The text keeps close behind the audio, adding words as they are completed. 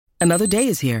Another day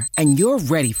is here, and you're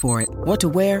ready for it. What to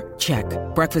wear? Check.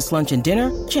 Breakfast, lunch, and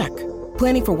dinner? Check.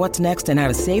 Planning for what's next and how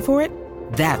to save for it?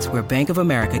 That's where Bank of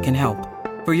America can help.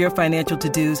 For your financial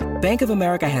to-dos, Bank of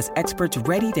America has experts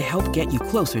ready to help get you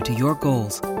closer to your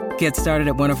goals. Get started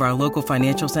at one of our local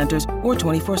financial centers or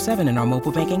 24/7 in our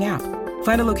mobile banking app.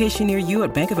 Find a location near you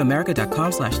at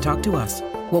bankofamerica.com/talktous.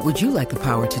 What would you like the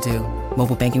power to do?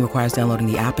 Mobile banking requires downloading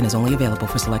the app and is only available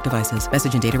for select devices.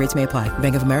 Message and data rates may apply.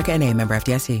 Bank of America N.A., member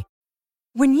FDIC.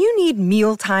 When you need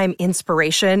mealtime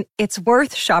inspiration, it's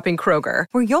worth shopping Kroger,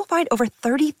 where you'll find over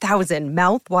 30,000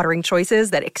 mouth-watering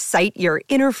choices that excite your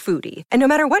inner foodie. And no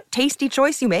matter what tasty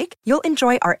choice you make, you'll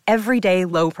enjoy our everyday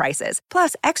low prices,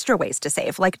 plus extra ways to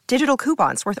save, like digital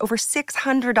coupons worth over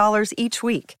 $600 each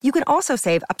week. You can also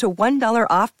save up to $1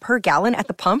 off per gallon at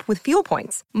the pump with fuel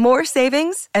points. More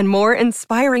savings and more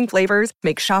inspiring flavors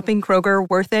make shopping Kroger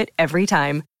worth it every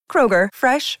time. Kroger,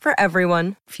 fresh for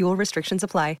everyone. Fuel restrictions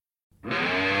apply.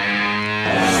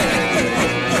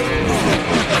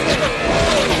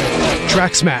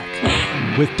 Track Smack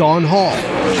with Dawn Hall.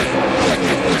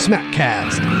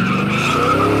 Smackcast.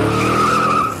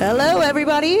 Hello,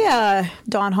 everybody.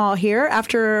 Dawn Hall here.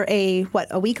 After a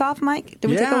week off, Mike?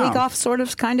 Did we take a week off, sort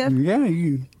of, kind of? Yeah,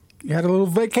 you had a little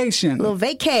vacation. A little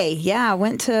vacay, yeah.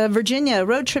 Went to Virginia,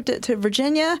 road tripped it to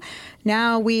Virginia.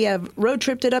 Now we have road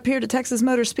tripped it up here to Texas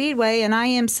Motor Speedway, and I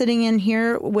am sitting in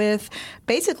here with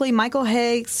basically Michael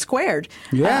Haig squared.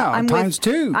 Yeah, times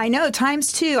two. I know,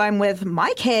 times two. I'm with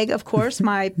Mike Haig, of course,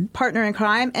 my partner in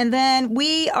crime, and then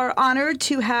we are honored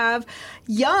to have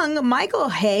young Michael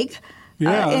Haig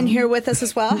in here with us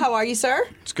as well. How are you, sir?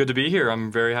 It's good to be here.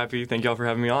 I'm very happy. Thank y'all for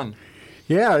having me on.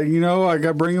 Yeah, I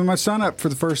got bringing my son up for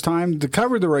the first time to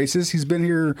cover the races. He's been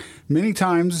here many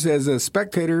times as a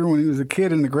spectator when he was a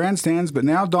kid in the grandstands, but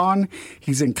now Don,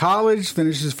 he's in college,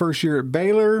 finished his first year at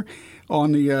Baylor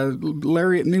on the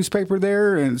Lariat newspaper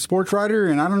there and sports writer.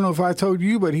 And I don't know if I told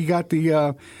you, but he got he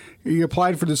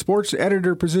applied for the sports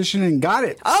editor position and got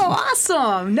it. Oh,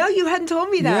 awesome. No, you hadn't told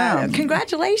me that. Yeah.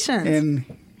 Congratulations. And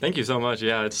thank you so much.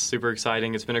 Yeah, it's super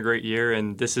exciting. It's been a great year,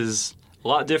 and this is a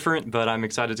lot different, but I'm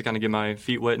excited to kind of get my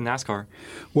feet wet in NASCAR.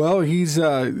 Well, he's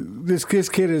this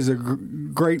kid is a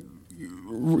great,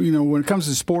 when it comes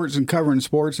to sports and covering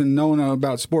sports and knowing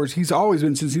about sports, he's always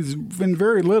been, since he's been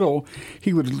very little,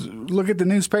 he would look at the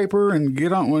newspaper and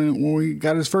get on, when we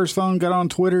got his first phone, got on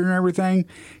Twitter and everything,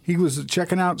 he was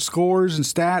checking out scores and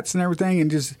stats and everything,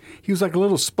 and just, he was like a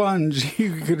little sponge. He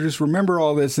could just remember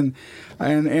all this, and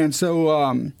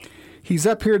so he's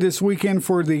up here this weekend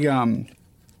for the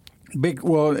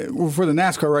for the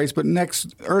NASCAR race, but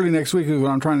early next week is what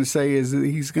I'm trying to say is that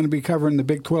he's going to be covering the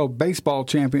Big 12 baseball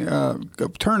tournament,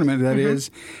 that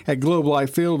is, at Globe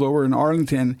Life Field over in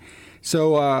Arlington.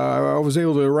 So I was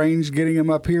able to arrange getting him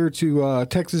up here to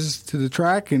Texas to the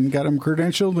track and got him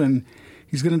credentialed, and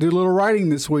he's going to do a little writing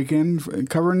this weekend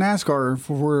covering NASCAR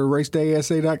for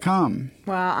RaceDaySA.com.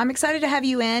 Well, I'm excited to have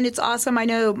you in. It's awesome. I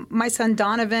know my son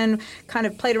Donovan kind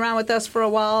of played around with us for a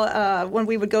while when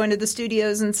we would go into the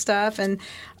studios and stuff. And,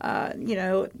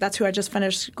 that's who I just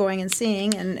finished going and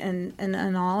seeing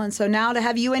and all. And so now to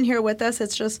have you in here with us,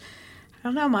 it's just, I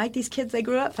don't know, Mike, these kids, they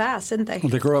grew up fast, didn't they? Well,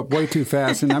 they grew up way too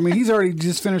fast. And, I mean, he's already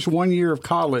just finished 1 year of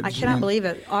college. I cannot believe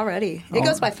it already. It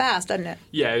goes by fast, doesn't it?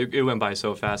 Yeah, it went by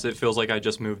so fast. It feels like I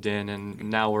just moved in,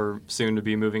 and now we're soon to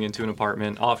be moving into an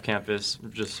apartment off campus,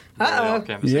 just really off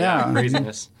campus. Yeah.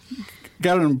 Craziness.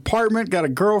 Got an apartment, got a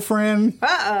girlfriend.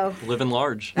 Uh-oh. Living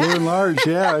large. Living large,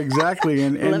 yeah, exactly.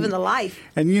 And living the life.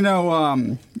 And,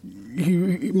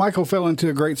 Michael fell into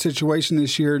a great situation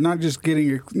this year, not just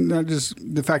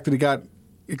the fact that he got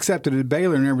accepted at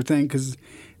Baylor and everything, because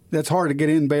that's hard to get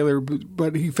in Baylor,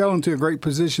 but he fell into a great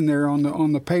position there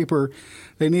on the paper.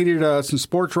 They needed some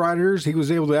sports writers. He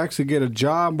was able to actually get a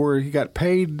job where he got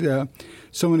paid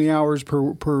so many hours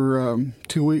per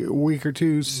week or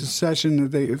two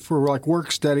session for like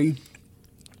work study,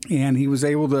 and he was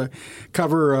able to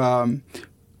cover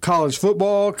college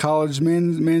football, college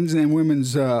men's and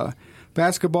women's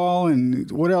basketball,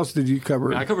 and what else did you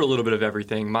cover? I covered a little bit of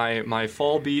everything. My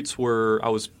fall beats were, I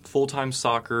was full-time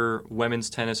soccer, women's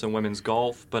tennis, and women's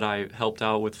golf, but I helped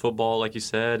out with football, like you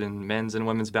said, and men's and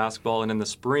women's basketball. And in the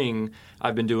spring,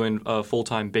 I've been doing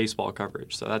full-time baseball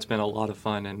coverage, so that's been a lot of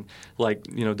fun. And like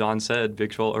Don said,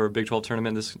 Big 12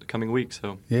 tournament this coming week,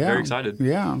 so very excited.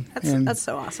 Yeah, that's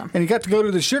so awesome. And you got to go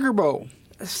to the Sugar Bowl.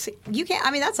 You can't. I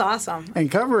mean, that's awesome.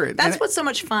 And cover it. That's what's so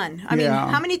much fun. I mean,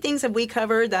 how many things have we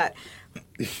covered that?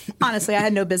 Honestly, I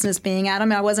had no business being at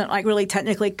them. I wasn't like really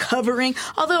technically covering.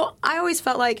 Although I always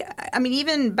felt like, I mean,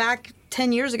 even back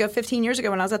 10 years ago, 15 years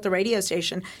ago when I was at the radio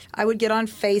station, I would get on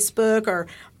Facebook or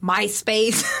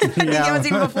MySpace. I think it was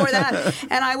even before that.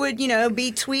 And I would,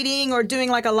 be tweeting or doing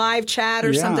like a live chat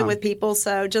or something with people.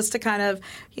 So just to kind of,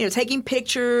 taking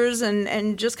pictures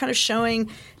and just kind of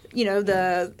showing,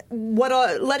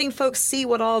 letting folks see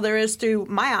what all there is through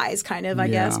my eyes, kind of, I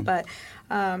guess. But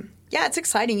it's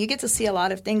exciting. You get to see a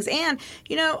lot of things. And,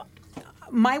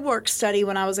 my work study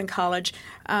when I was in college,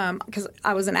 because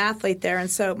I was an athlete there,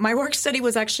 and so my work study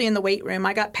was actually in the weight room.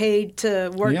 I got paid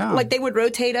to work, like they would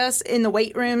rotate us in the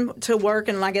weight room to work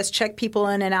and I guess check people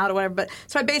in and out or whatever. But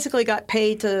so I basically got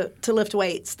paid to lift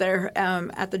weights there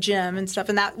at the gym and stuff,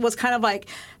 and that was kind of like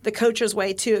the coach's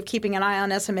way too of keeping an eye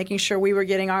on us and making sure we were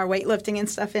getting our weightlifting and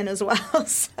stuff in as well.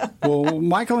 So. Well,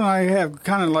 Michael and I have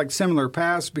kind of like similar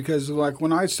paths because like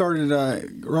when I started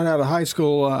right out of high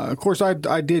school, of course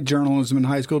I did journalism in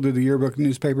high school, did the yearbook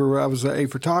newspaper. I was a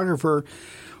photographer.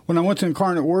 When I went to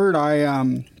Incarnate Word,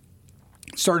 I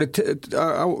started.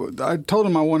 I told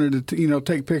them I wanted to,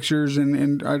 take pictures,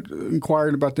 and I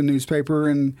inquired about the newspaper,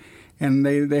 and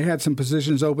they had some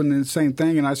positions open in the same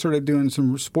thing, and I started doing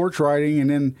some sports writing,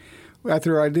 and then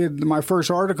after I did my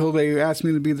first article, they asked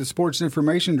me to be the sports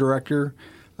information director.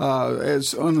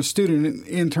 As on a student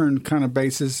intern kind of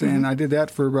basis, and I did that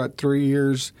for about 3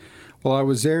 years while I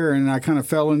was there, and I kind of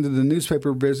fell into the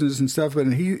newspaper business and stuff.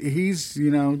 And he's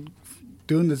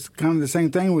doing this kind of the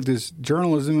same thing with this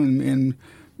journalism and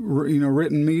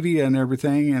written media and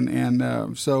everything,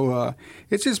 and so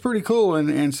it's just pretty cool.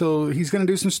 And so he's going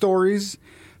to do some stories,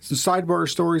 some sidebar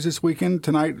stories this weekend.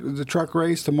 Tonight the truck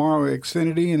race, tomorrow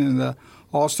Xfinity, and then the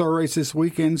All-Star race this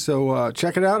weekend. So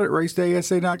check it out at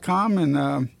racedaysa.com.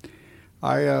 And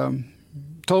I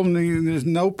told him there's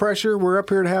no pressure. We're up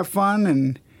here to have fun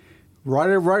and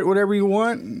write whatever you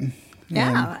want.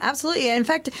 Yeah, absolutely. In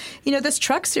fact, this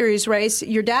truck series race,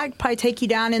 your dad probably take you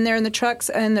down in there in the trucks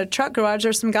and the truck garage.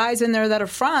 There's some guys in there that are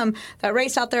from that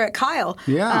race out there at Kyle,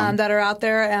 that are out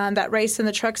there that race in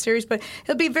the truck series. But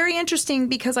it'll be very interesting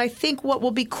because I think what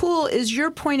will be cool is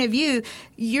your point of view.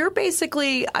 You're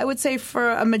basically, I would say,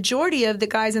 for a majority of the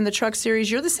guys in the truck series,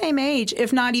 you're the same age,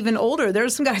 if not even older.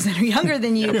 There's some guys that are younger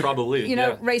than you, probably,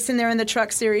 racing there in the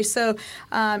truck series. So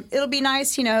it'll be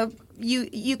nice.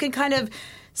 You can kind of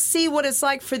see what it's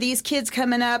like for these kids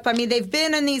coming up. I mean, they've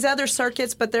been in these other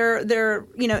circuits, but they're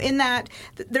in that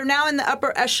they're now in the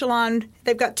upper echelon.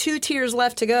 They've got 2 tiers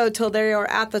left to go till they are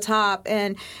at the top,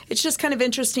 and it's just kind of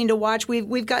interesting to watch.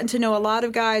 We've gotten to know a lot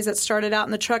of guys that started out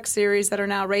in the truck series that are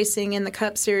now racing in the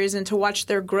Cup series, and to watch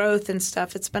their growth and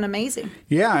stuff. It's been amazing.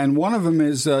 Yeah, and one of them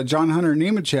is John Hunter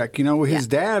Nemechek. His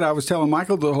dad. I was telling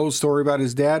Michael the whole story about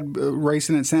his dad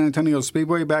racing at San Antonio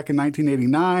Speedway back in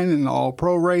 1989 in the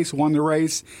All-Pro race, won the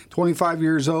race. 25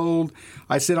 years old.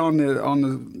 I sit on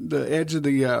the edge of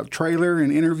the trailer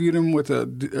and interviewed him with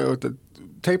a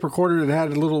tape recorder that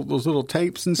had those little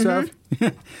tapes and stuff.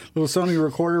 Little Sony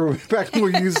recorder back when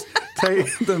we used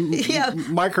the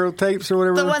micro tapes or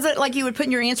whatever. The ones that like you would put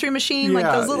in your answering machine, like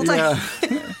those little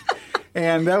tapes.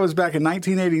 And that was back in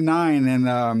 1989,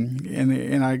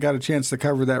 and I got a chance to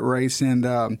cover that race, and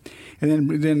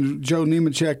then Joe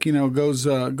Nemechek, goes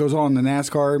on the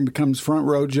NASCAR and becomes front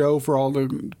row Joe for all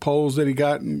the poles that he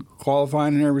got in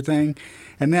qualifying and everything,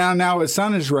 and now his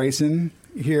son is racing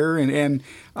here, and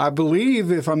I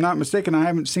believe, if I'm not mistaken, I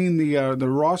haven't seen the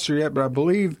roster yet, but I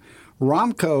believe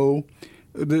Romco.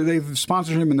 They've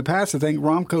sponsored him in the past. I think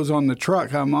Romco's on the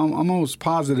truck. I'm almost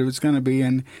positive it's going to be,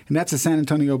 and that's a San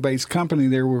Antonio-based company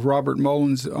there with Robert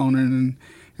Mullins owning and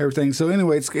everything. So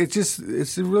anyway,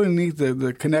 it's really neat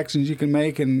the connections you can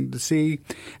make and to see.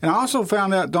 And I also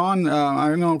found out, Dawn,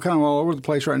 I know I'm kind of all over the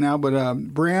place right now, but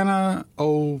Brianna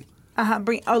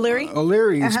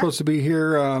O'Leary is supposed to be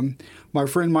here. My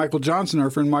friend Michael Johnson, our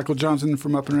friend Michael Johnson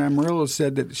from up in Amarillo,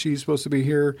 said that she's supposed to be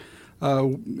here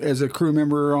as a crew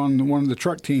member on one of the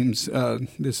truck teams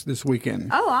this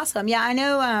weekend. Oh, awesome. Yeah, I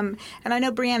know. And I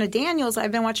know Brianna Daniels,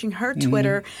 I've been watching her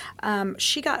Twitter.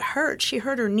 She got hurt. She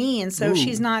hurt her knee, and so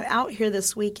she's not out here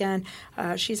this weekend.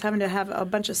 She's having to have a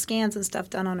bunch of scans and stuff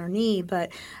done on her knee.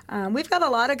 But we've got a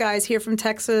lot of guys here from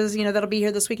Texas, that'll be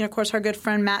here this weekend. Of course, our good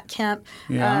friend Matt Kemp.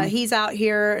 He's out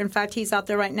here. In fact, he's out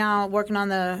there right now working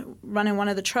on running one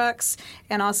of the trucks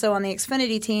and also on the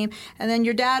Xfinity team. And then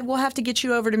your dad, we'll have to get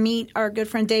you over to meet our good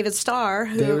friend David Starr.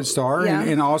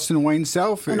 And Austin Wayne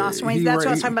Self. And Austin Wayne, that's what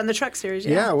I was talking about in the truck series.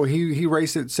 Yeah, well, he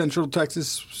raced at Central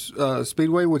Texas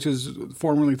Speedway, which is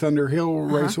formerly Thunder Hill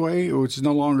Raceway, which is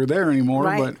no longer there anymore.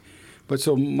 Right. But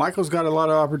so Michael's got a lot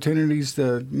of opportunities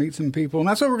to meet some people, and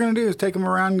that's what we're going to do is take him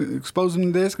around, expose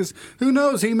him to this, because who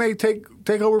knows, he may take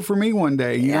over for me one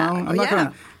day. You know, I'm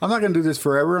not going to do this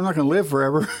forever. I'm not going to live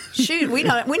forever. Shoot, we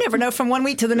never know from one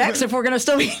week to the next if we're going to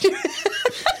still be doing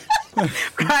it.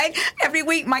 Right? Every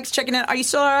week, Mike's checking in. Are you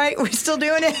still all right? We're still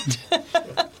doing it?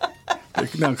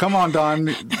 No, come on,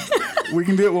 Don. We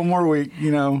can do it one more week,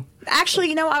 you know.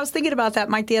 Actually, I was thinking about that,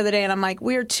 Mike, the other day, and I'm like,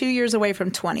 we're 2 years away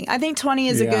from 20. I think 20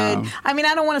 is a good. I mean,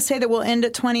 I don't want to say that we'll end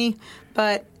at 20,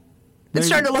 but it's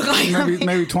starting to look like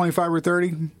maybe 25 or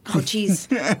 30. Oh, geez.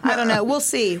 I don't know. We'll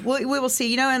see. We will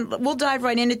see. And we'll dive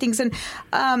right into things. And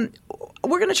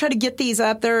we're going to try to get these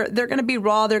up. They're going to be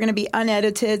raw. They're going to be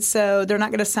unedited, so they're not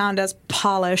going to sound as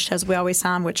polished as we always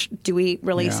sound, which do we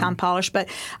really sound polished? But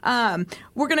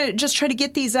we're going to just try to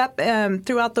get these up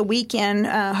throughout the weekend.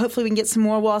 Hopefully we can get some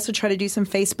more. We'll also try to do some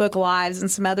Facebook Lives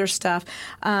and some other stuff.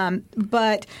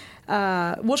 But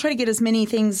we'll try to get as many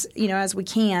things, as we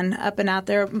can up and out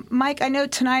there. Mike, I know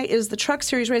tonight is the Truck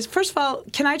Series race. First of all,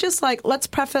 can I just let's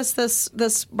preface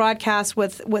this broadcast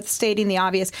with stating the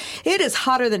obvious. It is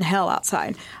hotter than hell outside.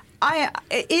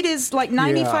 It is like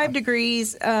 95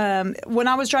 degrees. When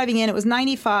I was driving in, it was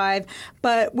 95,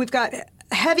 but we've got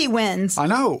heavy winds. I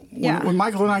know. When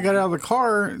Michael and I got out of the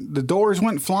car, the doors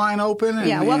went flying open.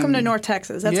 Welcome to North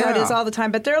Texas. That's how it is all the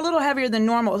time. But they're a little heavier than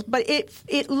normal. But it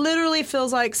literally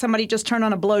feels like somebody just turned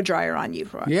on a blow dryer on you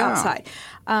outside.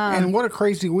 And what a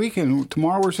crazy weekend.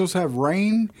 Tomorrow we're supposed to have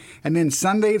rain. And then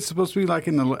Sunday it's supposed to be like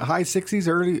in the high 60s,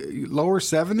 lower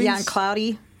 70s. Yeah, and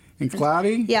cloudy.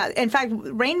 Yeah. In fact,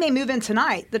 rain may move in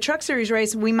tonight. The Truck Series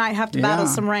race, we might have to battle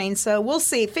some rain. So we'll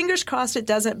see. Fingers crossed it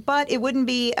doesn't. But it wouldn't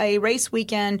be a race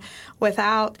weekend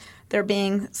without there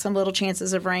being some little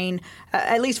chances of rain,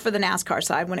 at least for the NASCAR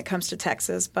side when it comes to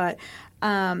Texas. But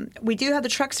we do have the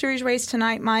Truck Series race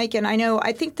tonight, Mike. And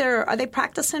I think are they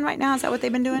practicing right now? Is that what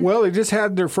they've been doing? Well, they just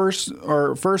had their first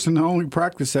and only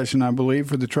practice session, I believe,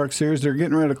 for the Truck Series. They're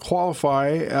getting ready to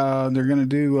qualify. They're going to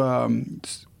do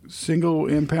single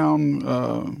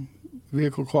impound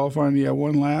vehicle qualifying,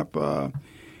 one lap,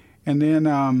 and then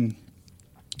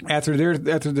after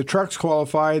the trucks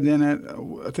qualify, then I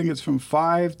think it's from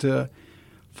 5 to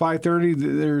 5:30.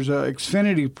 There's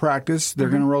Xfinity practice. They're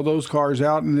going to roll those cars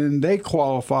out, and then they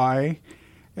qualify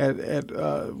at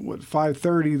 5:30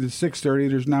 to 6:30.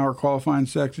 There's an hour qualifying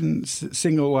section,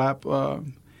 single lap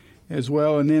as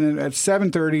well, and then at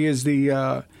 7:30 is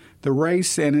the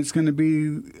race, and it's going to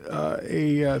be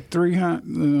a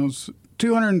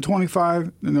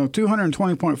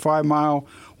 220.5 mile,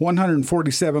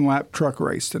 147 lap truck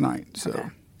race tonight. So, okay.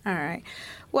 All right.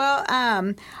 Well,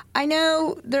 I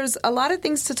know there's a lot of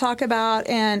things to talk about,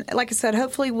 and like I said,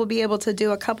 hopefully we'll be able to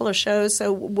do a couple of shows.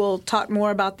 So we'll talk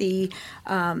more about the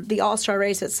All-Star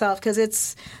race itself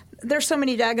because there's so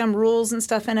many daggum rules and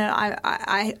stuff in it.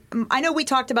 I know we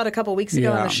talked about a couple of weeks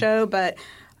ago on the show, but.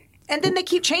 And then they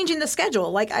keep changing the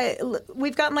schedule.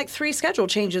 We've gotten 3 schedule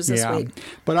changes this week.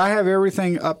 But I have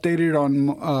everything updated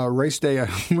on race day. I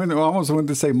almost wanted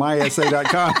to say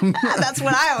mysa.com. That's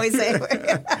what I always say.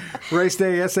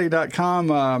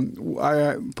 Raceday.sa.com.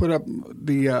 I put up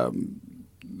the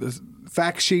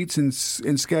fact sheets and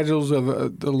schedules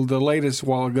of the latest a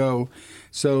while ago.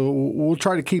 So we'll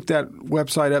try to keep that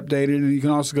website updated, and you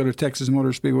can also go to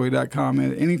TexasMotorspeedway.com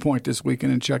at any point this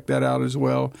weekend and check that out as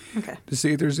well to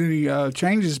see if there's any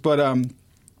changes. But,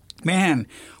 man,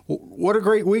 what a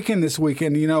great weekend this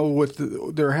weekend.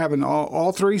 They're having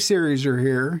all 3 series are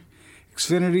here.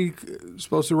 Xfinity is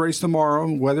supposed to race tomorrow,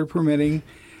 weather permitting.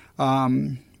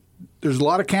 There's a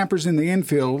lot of campers in the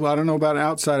infield. I don't know about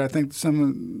outside. I think some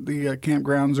of the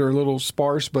campgrounds are a little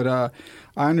sparse, but I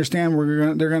understand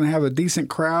they're going to have a decent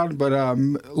crowd. But a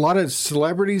lot of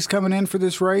celebrities coming in for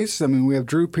this race. I mean, we have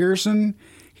Drew Pearson.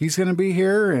 He's going to be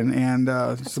here, and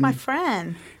that's my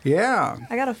friend. Yeah,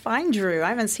 I got to find Drew. I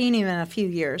haven't seen him in a few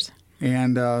years.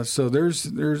 And so there's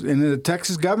and the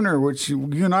Texas governor, which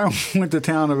you and I went to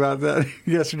town about that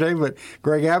yesterday. But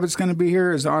Greg Abbott's going to be here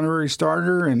as honorary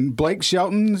starter, and Blake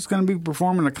Shelton is going to be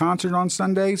performing a concert on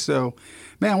Sunday. So,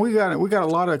 man, we got a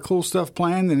lot of cool stuff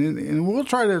planned, and we'll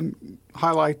try to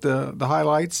highlight the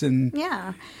highlights and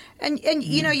And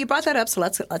you brought that up, so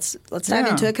let's dive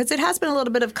into it because it has been a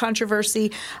little bit of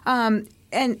controversy, and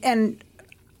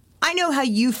I know how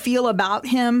you feel about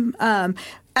him.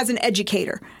 As an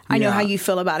educator, I know how you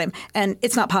feel about him, and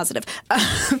it's not positive.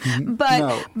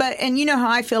 But you know how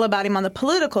I feel about him on the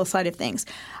political side of things.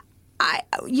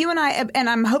 you and I, and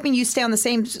I'm hoping you stay on the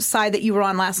same side that you were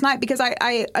on last night, because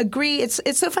I agree. It's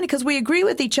so funny because we agree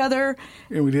with each other.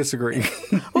 And we disagree.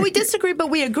 Well, we disagree, but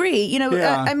we agree.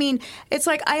 Yeah. I mean, it's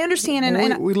like I understand.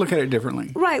 And we look at it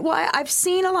differently. Right. Well, I've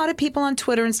seen a lot of people on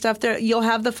Twitter and stuff. You'll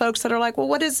have the folks that are like,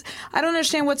 well, I don't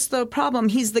understand what's the problem.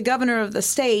 He's the governor of the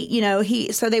state,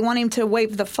 so they want him to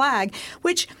wave the flag,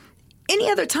 which any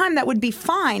other time that would be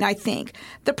fine, I think.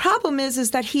 The problem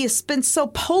is that he has been so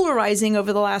polarizing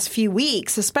over the last few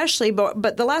weeks, especially,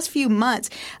 but the last few months.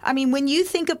 I mean, when you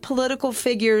think of political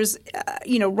figures,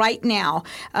 right now,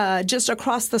 just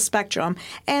across the spectrum,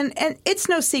 and it's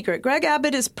no secret, Greg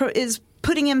Abbott is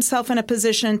putting himself in a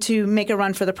position to make a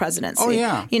run for the presidency. Oh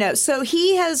yeah. So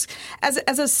he has, as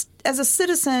a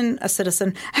citizen, as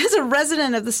a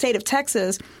resident of the state of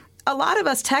Texas, a lot of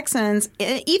us Texans,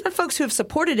 even folks who have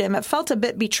supported him, have felt a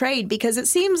bit betrayed, because it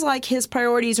seems like his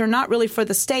priorities are not really for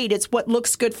the state. It's what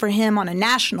looks good for him on a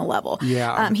national level.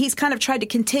 Yeah. He's kind of tried to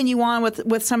continue on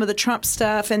with some of the Trump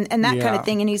stuff and that kind of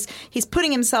thing, and he's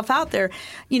putting himself out there.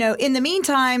 In the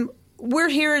meantime, we're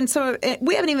here, and so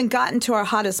we haven't even gotten to our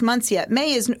hottest months yet.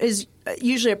 May is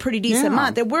usually a pretty decent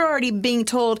month, and we're already being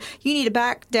told you need to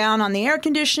back down on the air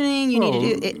conditioning. You need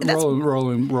to do that's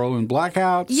rolling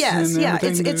blackouts. Yes,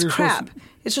 and it's crap.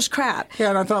 It's just crap. Yeah,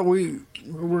 and I thought we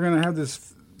were going to have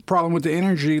this problem with the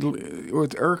energy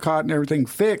with ERCOT and everything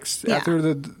fixed after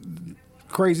the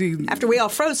crazy. After we all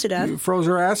froze to death. Froze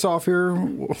our ass off here,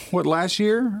 last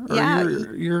year? Or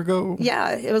a year ago?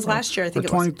 Yeah, it was last year, I think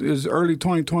it was. It was early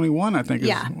 2021, I think, is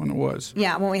when it was.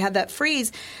 Yeah, when we had that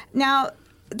freeze. Now,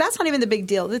 that's not even the big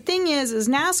deal. The thing is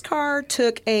NASCAR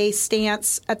took a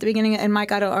stance at the beginning, and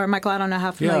Michael, I don't know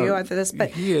how familiar you are with this,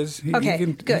 but he is. Okay,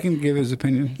 he can give his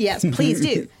opinion. Yes, please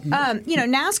do.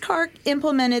 NASCAR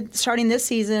implemented, starting this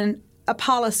season, a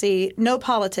policy, no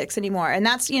politics anymore. And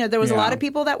that's, there was a lot of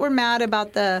people that were mad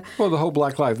about the whole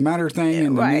Black Lives Matter thing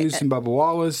and the news and Bubba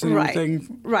Wallace and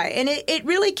everything. Right. And it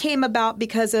really came about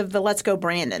because of the Let's Go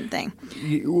Brandon thing.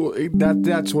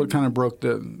 That's what kind of broke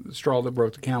the straw that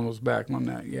broke the camel's back on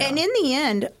that. Yeah. And in the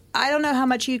end, I don't know how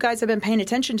much you guys have been paying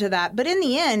attention to that, but in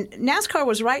the end, NASCAR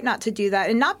was right not to do that,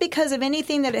 and not because of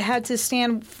anything that it had to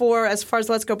stand for as far as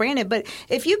Let's Go Brandon. But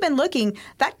if you've been looking,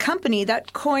 that company,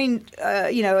 that coin,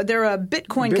 they're a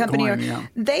Bitcoin company. Yeah.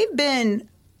 They've been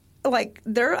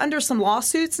they're under some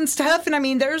lawsuits and stuff. And I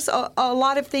mean, there's a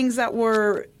lot of things that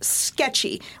were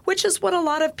sketchy, which is what a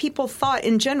lot of people thought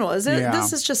in general.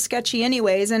 This is just sketchy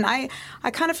anyways. And I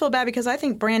kind of feel bad because I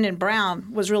think Brandon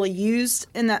Brown was really used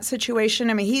in that situation.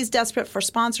 I mean, he's desperate for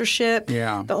sponsorship.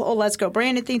 Yeah. The whole Let's Go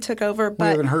Brandon thing took over. But we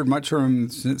haven't heard much from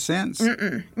him since.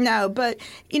 No, but,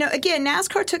 again,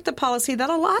 NASCAR took the policy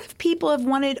that a lot of people have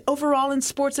wanted overall in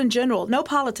sports in general. No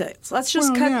politics. Let's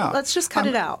just cut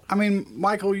it out. I mean,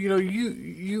 Michael,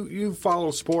 you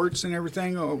follow sports and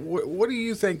everything. What do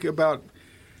you think about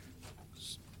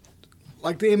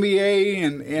the NBA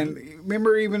and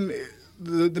remember even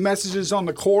the messages on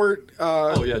the court?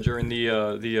 During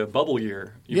the bubble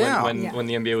year. When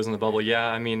the NBA was in the bubble. Yeah,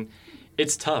 I mean,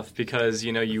 it's tough because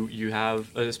you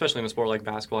have, especially in a sport like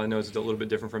basketball. I know it's a little bit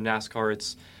different from NASCAR.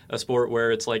 It's a sport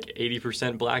where it's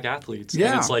 80% black athletes.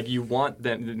 Yeah. And it's you want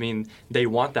them. I mean, they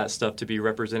want that stuff to be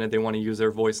represented. They want to use their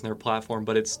voice and their platform.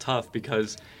 But it's tough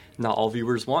because not all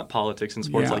viewers want politics in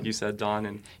sports, like you said, Don.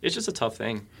 And it's just a tough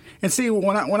thing. And see,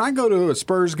 when I go to a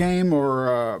Spurs game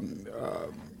or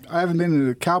I haven't been to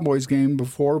a Cowboys game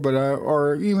before, but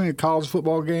or even a college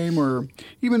football game or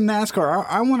even NASCAR,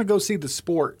 I want to go see the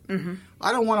sport. Mm-hmm.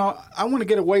 I want to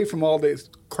get away from all this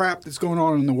crap that's going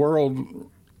on in the world.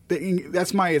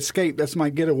 That's my escape. That's my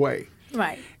getaway.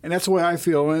 Right. And that's the way I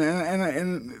feel. And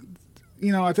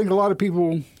I think a lot of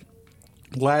people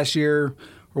last year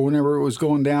or whenever it was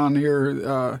going down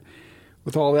here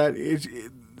with all that,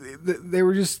 they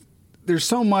were just. There's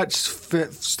so much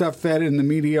stuff fed in the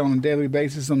media on a daily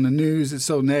basis on the news. It's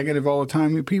so negative all the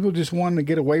time. People just want to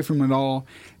get away from it all.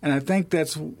 And I think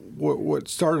that's what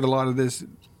started a lot of this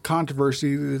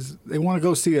controversy. Is they want to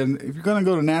go see if you're going to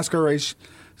go to a NASCAR race,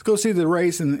 let's go see the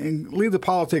race and leave the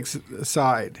politics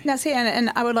aside. Now, see,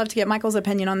 and I would love to get Michael's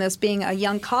opinion on this, being a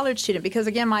young college student, because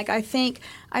again, Mike, I think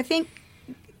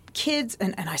kids,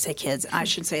 and I say kids, I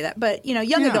shouldn't say that, but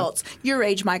young adults, your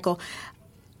age, Michael,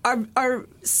 are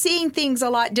seeing things a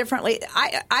lot differently.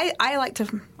 I like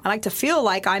to feel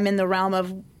like I'm in the realm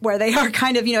of where they are,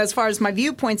 kind of, as far as my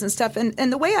viewpoints and stuff.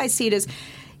 And the way I see it is,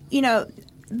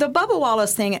 the Bubba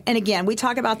Wallace thing, and again, we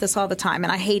talk about this all the time,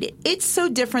 and I hate it. It's so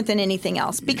different than anything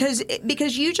else because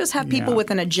you just have people with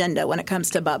an agenda when it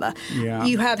comes to Bubba. Yeah.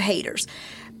 You have haters.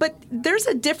 But there's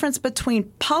a difference between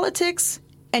politics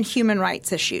and human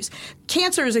rights issues.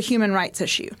 Cancer is a human rights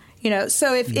issue.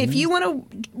 So if you want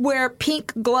to wear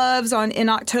pink gloves in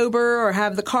October or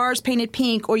have the cars painted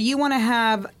pink, or you want to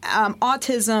have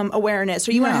autism awareness,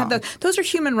 or you want to have those are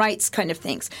human rights kind of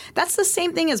things. That's the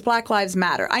same thing as Black Lives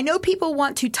Matter. I know people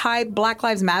want to tie Black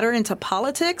Lives Matter into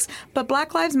politics, but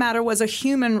Black Lives Matter was a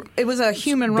human rights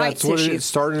issue. That's what it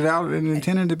started out and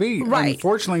intended to be. Right.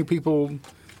 Unfortunately, people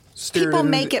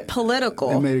make it political.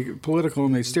 They made it political,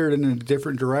 and they steered it in a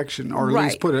different direction, or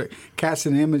at least cast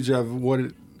an image of what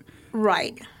it.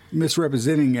 Right.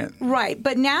 Misrepresenting it. Right.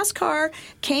 But NASCAR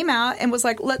came out and was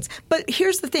like, but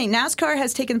here's the thing. NASCAR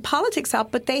has taken politics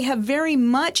out, but they have very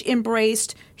much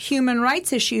embraced human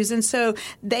rights issues. And so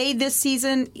they this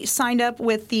season signed up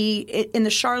with in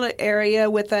the Charlotte area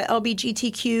with the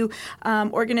LGBTQ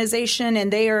organization,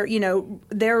 and they are,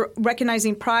 they're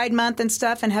recognizing Pride Month and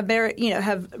stuff, and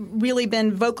have really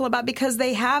been vocal about, because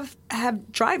they have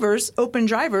open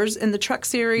drivers in the truck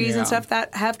series and stuff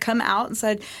that have come out and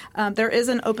said there is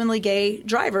an openly gay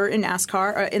driver in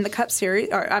NASCAR, in the Cup Series,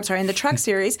 in the Truck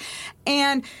Series.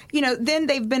 And, then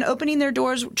they've been opening their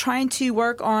doors, trying to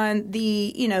work on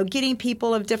the, getting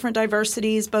people of different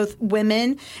diversities, both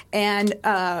women and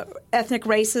ethnic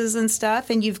races and stuff.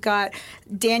 And you've got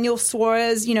Daniel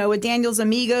Suarez, with Daniel's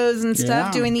Amigos and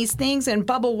stuff, doing these things, and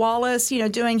Bubba Wallace,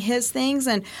 doing his things,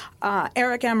 and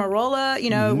Eric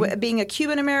Amarola, being a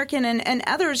Cuban American, and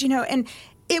others, and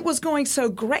it was going so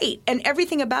great, and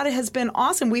everything about it has been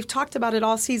awesome. We've talked about it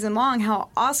all season long, how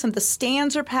awesome. The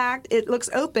stands are packed. It looks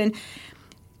open.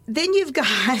 Then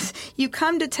you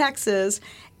come to Texas,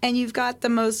 and you've got the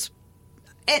most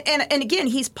and again,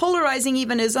 he's polarizing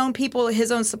even his own people,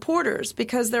 his own supporters,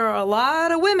 because there are a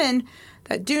lot of women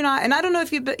that do not, and I don't know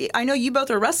if I know you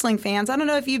both are wrestling fans. I don't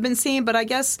know if you've been seeing, but I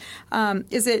guess,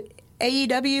 is it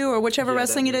AEW or whichever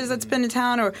wrestling it is that's been in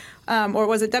town, or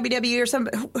was it WWE or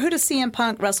something? Who does CM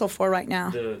Punk wrestle for right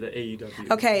now? The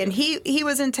AEW. Okay, and he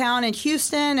was in town in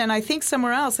Houston and I think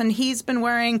somewhere else, and he's been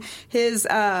wearing his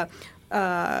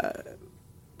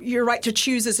your right to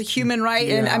choose is a human right,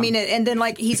 and I mean, and then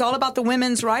he's all about the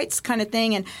women's rights kind of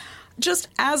thing, and just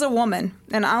as a woman,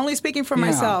 and I'm only speaking for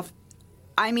myself.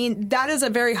 I mean, that is a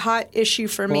very hot issue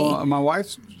for me. Well, my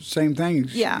wife's same thing.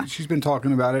 She's been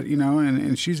talking about it,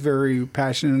 and she's very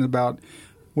passionate about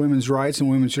women's rights, and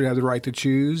women should have the right to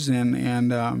choose.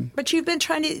 But you've been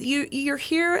trying to you're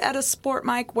here at a sport,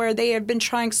 Mike, where they have been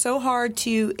trying so hard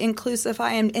to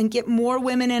inclusify and get more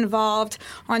women involved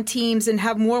on teams and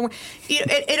have more.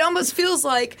 It almost feels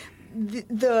like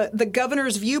the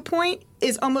governor's viewpoint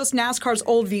is almost NASCAR's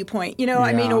old viewpoint,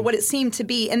 I mean, or what it seemed to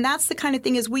be. And that's the kind of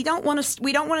thing is we don't want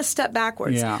to step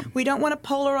backwards. Yeah. We don't want to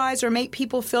polarize or make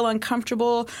people feel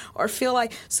uncomfortable or feel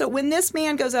like. So when this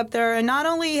man goes up there, and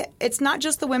it's not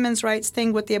just the women's rights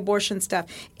thing with the abortion stuff.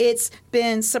 It's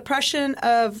been suppression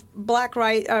of black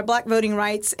voting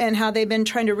rights, and how they've been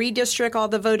trying to redistrict all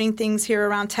the voting things here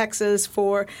around Texas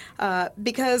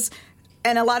because.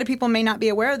 And a lot of people may not be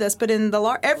aware of this, but in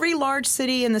every large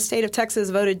city in the state of Texas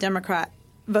voted Democrat,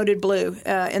 voted blue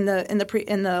in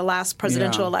the last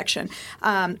presidential election.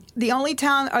 The only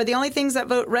things that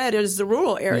vote red is the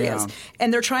rural areas,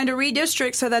 and they're trying to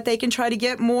redistrict so that they can try to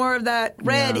get more of that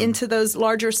red into those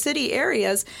larger city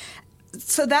areas.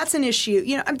 So that's an issue.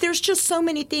 There's just so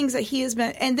many things that he has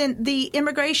been, and then the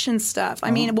immigration stuff. I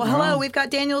mean, hello, we've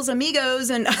got Daniel's Amigos,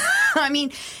 and I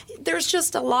mean, there's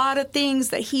just a lot of things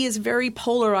that he is very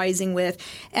polarizing with,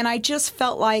 and I just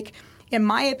felt like, in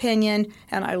my opinion,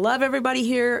 and I love everybody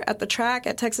here at the track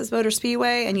at Texas Motor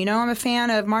Speedway, and I'm a fan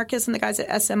of Marcus and the guys at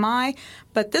SMI,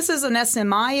 but this is an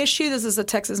SMI issue. This is a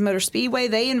Texas Motor Speedway.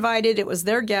 They invited. It was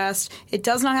their guest. It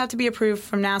does not have to be approved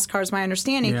from NASCAR, is my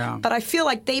understanding. Yeah. But I feel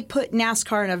like they put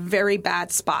NASCAR in a very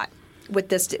bad spot with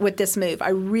this move. I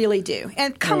really do.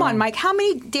 And come on, Mike, how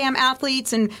many damn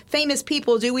athletes and famous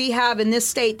people do we have in this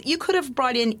state? You could have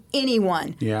brought in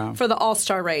anyone for the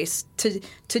All-Star race to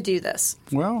do this.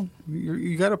 Well,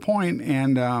 you got a point,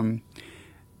 and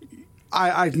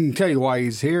I can tell you why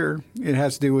he's here. It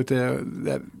has to do with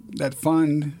that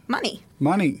fund.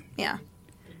 Money. Yeah.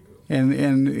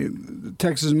 And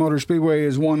Texas Motor Speedway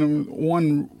is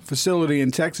one facility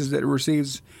in Texas that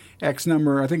receives X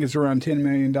number, I think it's around $10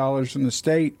 million from the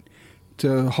state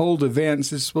to hold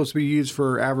events. It's supposed to be used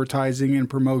for advertising and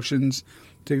promotions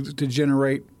to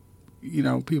generate,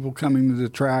 people coming to the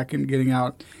track and getting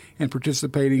out and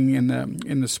participating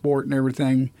in the sport and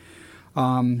everything.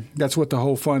 That's what the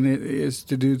whole fund is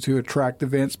to do, to attract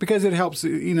events, because it helps.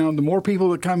 The more people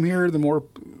that come here, the more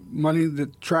money the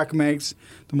track makes,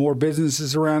 the more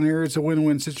businesses around here. It's a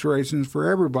win-win situation for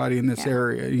everybody in this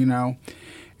area,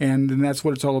 And that's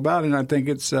what it's all about. And I think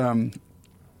it's,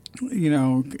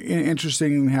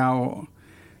 interesting how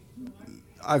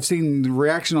I've seen the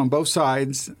reaction on both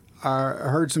sides. I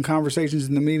heard some conversations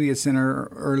in the media center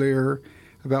earlier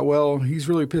about, well, he's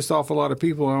really pissed off a lot of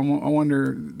people. I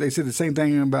wonder, they said the same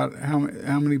thing about how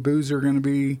many boos are going to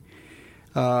be.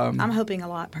 I'm hoping a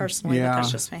lot personally, but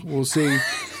that's just me. We'll see.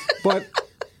 But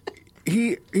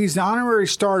he's the honorary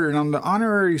starter, and the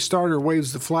honorary starter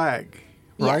waves the flag,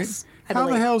 right? Yes, how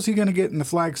the hell is he going to get in the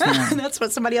flag stand? That's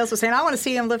what somebody else was saying. I want to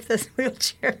see him lift this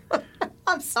wheelchair.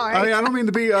 I'm sorry. I don't mean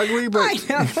to be ugly, but I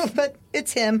know, but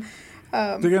it's him.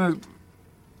 They're going to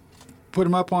put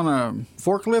him up on a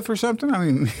forklift or something? I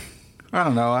mean, I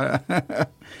don't know.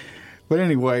 But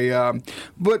anyway,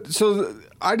 so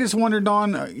I just wondered,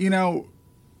 Dawn,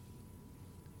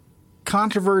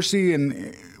 controversy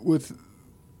and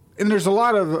there's a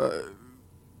lot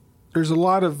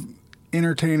of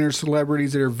entertainers,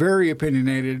 celebrities that are very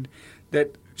opinionated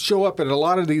that show up at a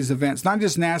lot of these events, not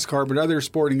just NASCAR, but other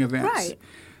sporting events. Right.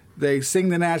 They sing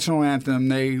the national anthem.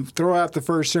 They throw out the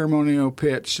first ceremonial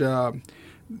pitch.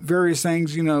 Various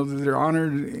things, that they're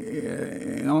honored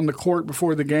on the court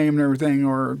before the game and everything,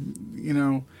 or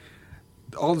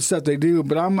all the stuff they do.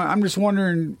 But I'm just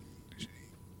wondering,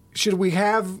 should we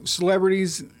have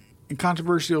celebrities and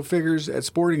controversial figures at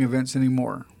sporting events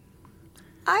anymore?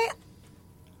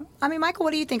 I mean, Michael,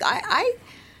 what do you think? I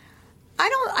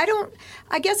don't.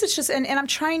 I guess it's just, and I'm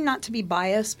trying not to be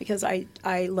biased because I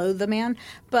loathe the man,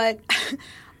 but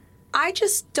I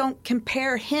just don't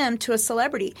compare him to a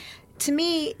celebrity. To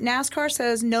me, NASCAR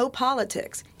says no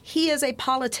politics. He is a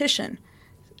politician.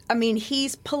 I mean,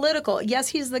 he's political. Yes,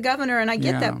 he's the governor, and I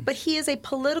get that, but he is a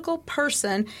political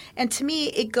person, and to me,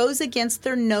 it goes against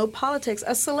their no politics.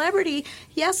 A celebrity,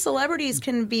 yes, celebrities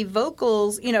can be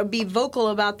vocal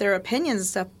about their opinions and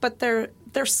stuff, but they're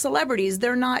celebrities.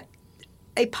 They're not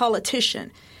a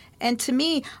politician. And to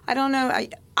me, I don't know,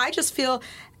 I just feel,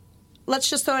 let's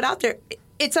just throw it out there.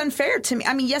 It's unfair to me.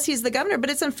 I mean, yes, he's the governor,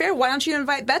 but it's unfair. Why don't you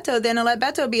invite Beto then and let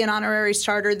Beto be an honorary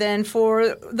starter then for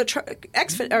the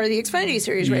Xfinity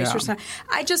Series race or something?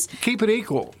 I just keep it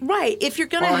equal, right? If you're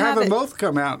going to have them both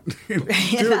come out, do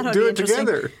it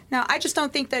together. No, I just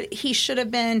don't think that he should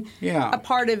have been a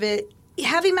part of it.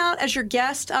 Have him out as your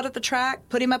guest out at the track.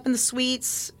 Put him up in the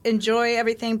suites. Enjoy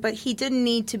everything, but he didn't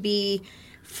need to be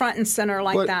front and center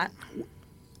like that.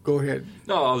 Go ahead.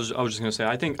 No, I was just going to say,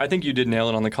 I think you did nail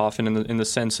it on the coffin in the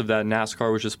sense of that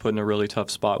NASCAR was just put in a really tough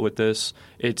spot with this.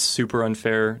 It's super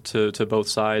unfair to both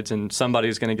sides, and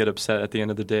somebody's going to get upset at the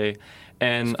end of the day.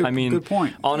 And good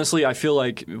point. Honestly, I feel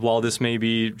like while this may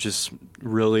be just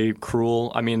really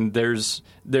cruel, I mean, there is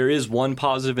one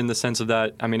positive in the sense of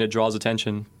that. I mean, it draws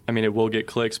attention. I mean, it will get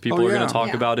clicks. People are going to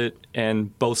talk about it,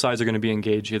 and both sides are going to be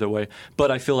engaged either way. But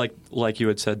I feel like you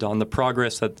had said, Dawn, the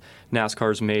progress that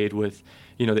NASCAR's made with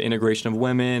the integration of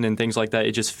women and things like that,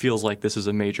 it just feels like this is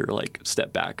a major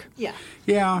step back.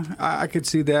 Yeah, I could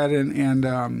see that,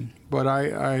 and but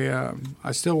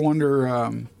I still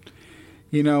wonder,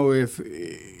 if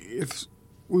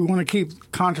we want to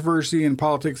keep controversy and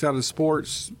politics out of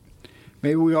sports,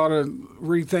 maybe we ought to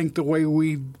rethink the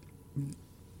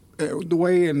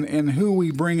way and who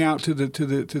we bring out to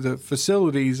the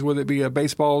facilities, whether it be a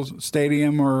baseball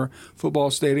stadium or football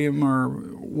stadium or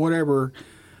whatever.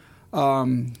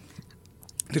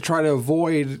 To try to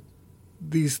avoid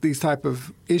these type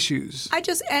of issues. I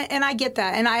get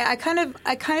that, and I kind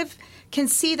of can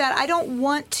see that. I don't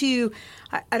want to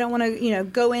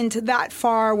go into that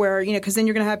far where because then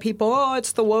you're going to have people,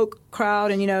 it's the woke crowd,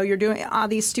 and you're doing all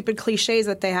these stupid cliches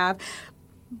that they have.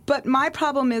 But my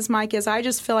problem is, Mike, I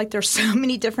just feel like there's so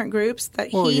many different groups that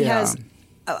he has.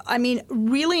 I mean,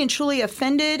 really and truly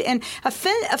offended. And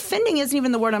offending isn't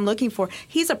even the word I'm looking for.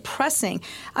 He's oppressing.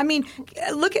 I mean,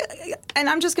 and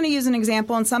I'm just going to use an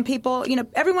example. And some people,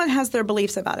 everyone has their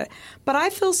beliefs about it. But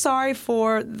I feel sorry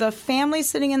for the family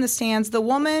sitting in the stands, the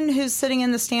woman who's sitting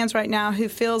in the stands right now who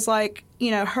feels like,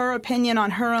 her opinion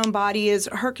on her own body is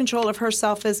her control of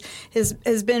herself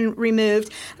has been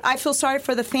removed. I feel sorry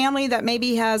for the family that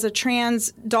maybe has a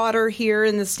trans daughter here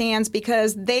in the stands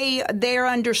because they are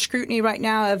under scrutiny right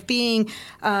now of being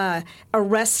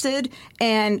arrested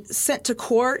and sent to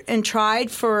court and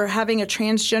tried for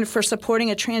for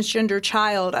supporting a transgender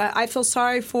child. I feel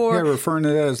sorry for referring to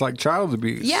that as like child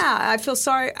abuse. Yeah, I feel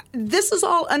sorry. This is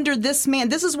all under this man.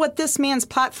 This is what this man's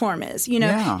platform is.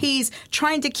 He's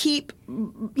trying to keep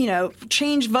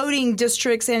change voting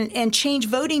districts and change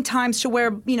voting times to where,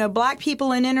 black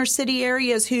people in inner city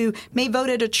areas who may vote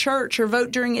at a church or vote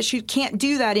during issues can't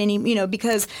do that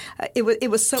because it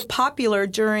was so popular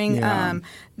during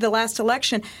the last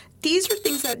election. these are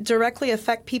things that directly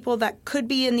affect people that could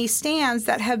be in these stands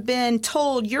that have been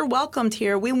told, you're welcomed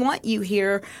here. We want you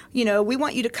here. You know, we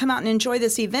want you to come out and enjoy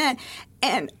this event.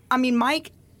 And, I mean,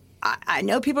 Mike, I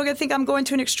know people are going to think I'm going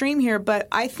to an extreme here, but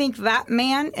I think that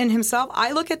man in himself,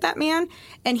 I look at that man,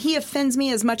 and he offends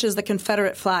me as much as the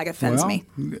Confederate flag offends me.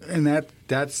 And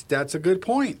that's a good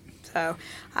point. So,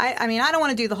 I mean, I don't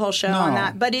want to do the whole show on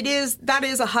that, but that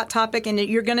is a hot topic, and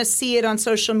you're going to see it on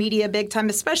social media big time,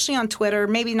 especially on Twitter.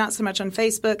 Maybe not so much on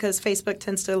Facebook, because Facebook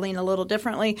tends to lean a little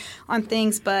differently on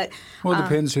things. But well, it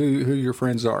depends who your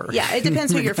friends are. Yeah, it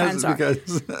depends who your friends are.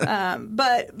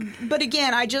 But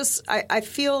again, I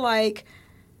feel like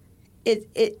it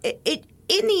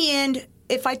in the end,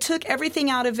 if I took everything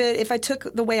out of it, if I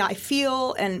took the way I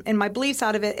feel and my beliefs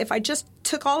out of it, if I just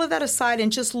took all of that aside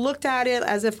and just looked at it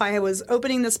as if I was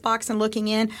opening this box and looking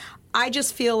in, I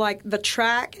just feel like the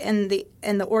track and the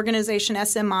organization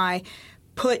SMI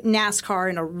put NASCAR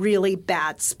in a really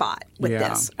bad spot with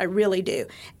this. I really do.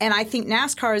 And I think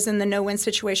NASCAR is in the no-win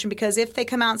situation, because if they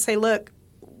come out and say, look,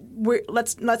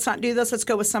 let's not do this, let's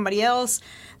go with somebody else,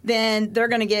 then they're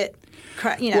going to get,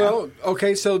 Well,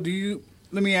 okay, so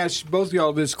let me ask both of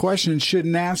y'all this question. Should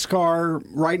NASCAR,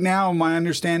 right now, my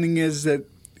understanding is that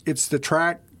it's the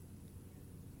track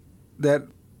that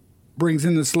brings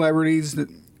in the celebrities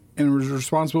and is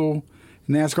responsible.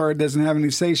 NASCAR doesn't have any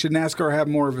say. Should NASCAR have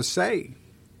more of a say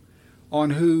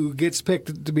on who gets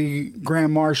picked to be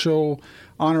Grand Marshal,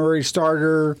 honorary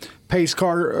starter, pace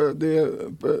car,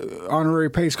 the honorary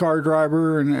pace car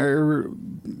driver,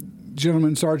 and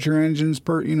gentlemen start your engines,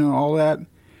 all that?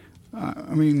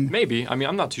 I mean, maybe. I mean,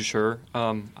 I'm not too sure.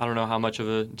 I don't know how much of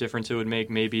a difference it would make.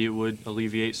 Maybe it would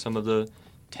alleviate some of the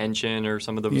tension or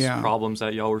some of those problems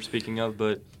that y'all were speaking of.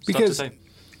 But because, tough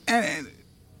to say.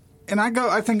 And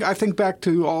I think back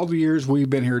to all the years we've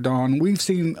been here, Don. We've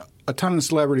seen a ton of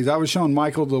celebrities. I was showing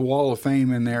Michael the Wall of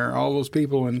Fame in there. All those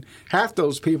people, and half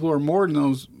those people, or more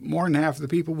than half of the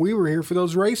people, we were here for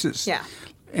those races. Yeah.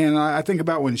 And I think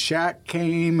about when Shaq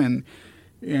came and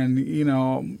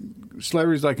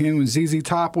celebrities like him, when ZZ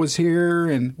Top was here,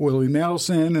 and Willie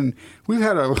Nelson, and we've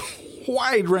had a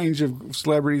wide range of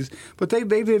celebrities, but they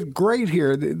did great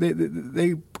here.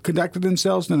 They conducted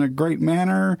themselves in a great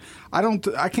manner.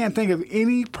 I can't think of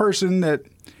any person that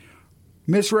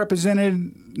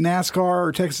misrepresented NASCAR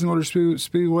or Texas Motor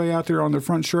Speedway out there on the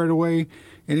front straightaway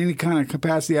in any kind of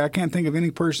capacity. I can't think of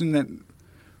any person that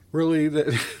really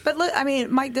that. But look, I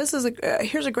mean, Mike, this is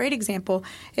here's a great example.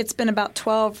 It's been about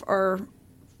 12 or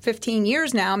 15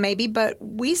 years now, maybe, but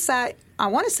we sat, I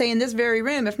want to say, in this very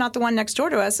room, if not the one next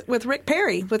door to us, with Rick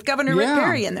Perry, with Governor Rick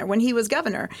Perry in there when he was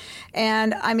governor.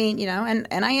 And I mean,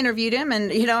 and I interviewed him,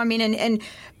 and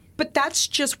but that's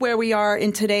just where we are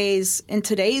in today's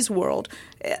world,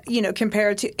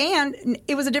 compared to, and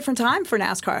it was a different time for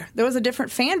NASCAR. There was a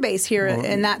different fan base here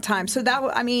in that time. So that,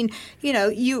 I mean,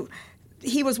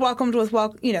 he was welcomed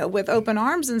with open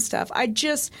arms and stuff.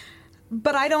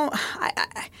 But I don't,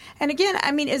 and again,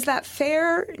 I mean, is that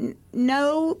fair?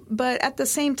 No, but at the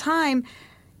same time,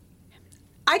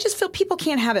 I just feel people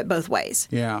can't have it both ways.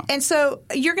 Yeah. And so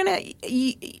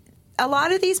a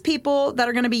lot of these people that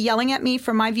are going to be yelling at me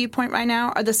from my viewpoint right now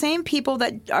are the same people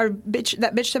that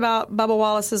bitched about Bubba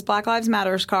Wallace's Black Lives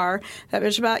Matter's car, that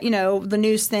bitched about, the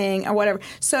news thing or whatever.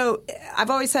 So I've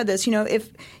always said this,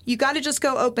 if you got to just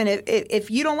go open,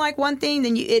 if you don't like one thing,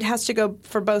 then it has to go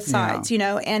for both sides,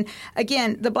 And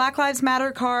again, the Black Lives Matter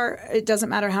car, it doesn't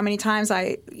matter how many times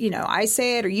I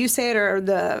say it or you say it or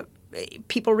the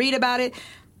people read about it.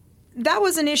 That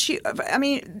was an issue. I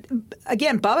mean,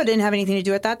 again, Bubba didn't have anything to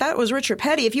do with that. That was Richard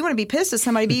Petty. If you want to be pissed at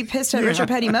somebody, be pissed at Richard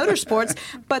Petty Motorsports.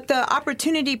 But the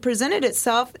opportunity presented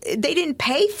itself. They didn't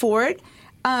pay for it.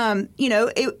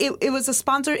 It was a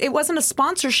sponsor. It wasn't a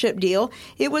sponsorship deal.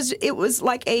 It was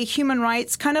like a human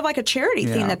rights, kind of like a charity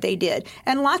thing that they did.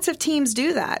 And lots of teams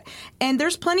do that. And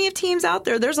there's plenty of teams out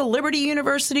there. There's a Liberty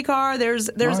University car. There's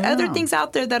other things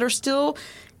out there that are still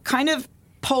kind of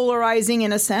polarizing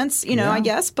in a sense, I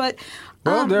guess. But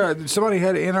somebody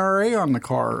had NRA on the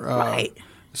car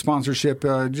sponsorship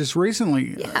just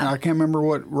recently. Yeah. I can't remember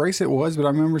what race it was, but I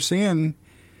remember seeing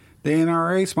the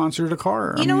NRA sponsored a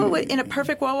car. In a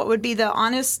perfect world, what would be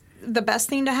the best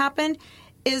thing to happen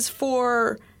is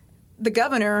for the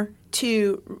governor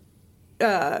to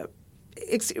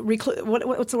what's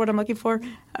the word I'm looking for?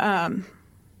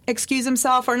 Excuse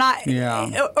himself or not,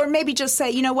 or maybe just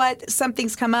say, you know what,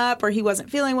 something's come up or he wasn't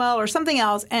feeling well or something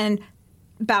else, and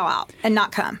bow out and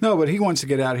not come. No, but he wants to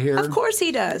get out here. Of course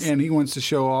he does. And he wants to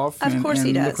show off. Of course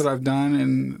he does. Look what I've done.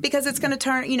 And because it's going to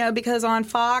turn, because on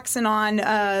Fox and on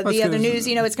the other news,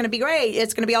 it's going to be great.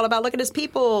 It's going to be all about look at his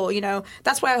people.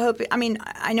 That's why I hope. I mean,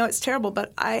 I know it's terrible,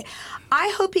 but I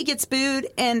hope he gets booed,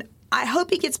 and I hope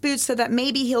he gets booed so that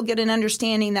maybe he'll get an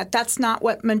understanding that that's not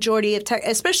what majority of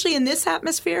especially in this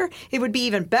atmosphere, it would be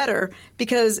even better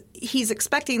because he's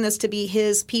expecting this to be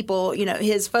his people,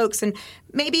 his folks, and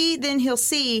maybe then he'll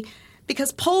see.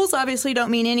 Because polls obviously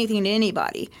don't mean anything to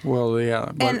anybody. Well,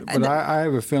 yeah, but I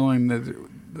have a feeling that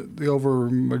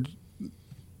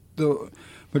the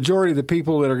majority of the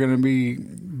people that are going to be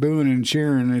booing and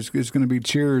cheering is going to be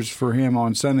cheers for him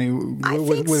on Sunday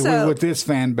with this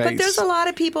fan base. But there's a lot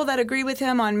of people that agree with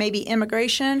him on maybe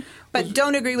immigration, but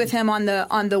don't agree with him on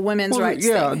the women's rights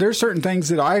thing. Yeah, there's certain things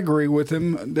that I agree with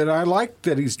him that I like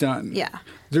that he's done. Yeah.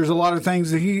 There's a lot of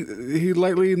things that he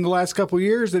lately in the last couple of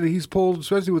years that he's pulled,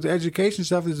 especially with the education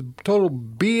stuff, is total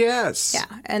BS. Yeah,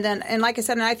 and like I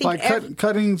said, and I think like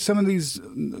cutting some of these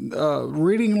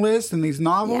reading lists and these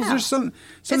novels. Yeah. There's some of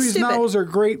these stupid. novels are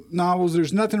great novels.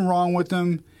 There's nothing wrong with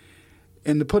them.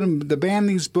 And to ban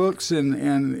these books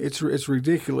and it's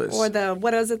ridiculous. Or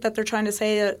what is it that they're trying to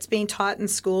say that's being taught in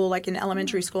school, like in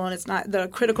elementary school, and it's not the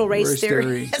critical race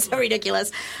theory. It's so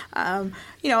ridiculous.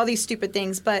 All these stupid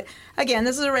things. But again,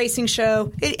 this is a racing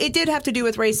show. It did have to do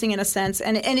with racing in a sense,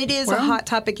 and it is a hot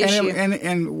topic issue.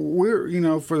 And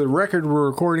we're for the record, we're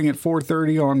recording at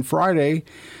 4:30 on Friday.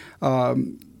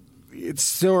 It's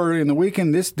still early in the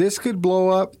weekend. This could blow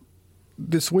up.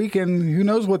 This weekend, who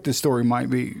knows what this story might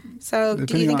be. So,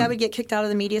 do you think I would get kicked out of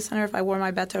the media center if I wore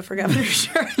my Beto for Governor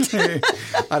shirt?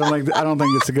 I don't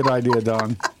think it's a good idea,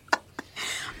 Dawn.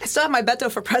 I still have my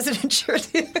Beto for President shirt.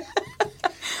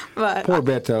 But poor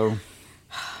Beto.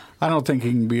 I don't think he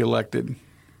can be elected.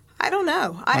 I don't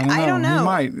know. I don't know. He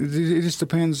might. It just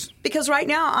depends. Because right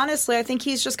now, honestly, I think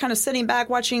he's just kind of sitting back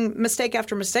watching mistake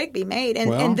after mistake be made.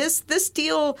 And this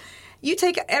deal, you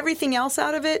take everything else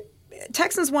out of it.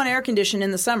 Texans want air condition in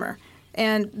the summer,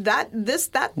 and that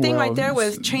thing right there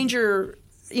with change your,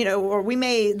 or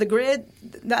the grid.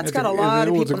 That's got a lot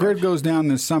of people. If the grid goes down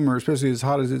this summer, especially as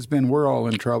hot as it's been, we're all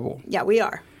in trouble. Yeah, we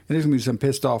are. And there's gonna be some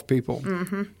pissed off people.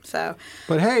 Mm-hmm. So,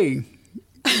 but hey,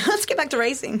 let's get back to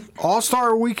racing.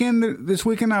 All-Star weekend this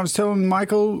weekend. I was telling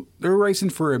Michael they're racing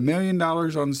for $1 million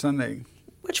on Sunday,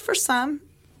 which for some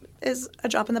is a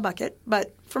drop in the bucket,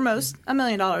 but for most, $1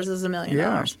 million is $1 million.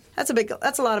 Yeah. That's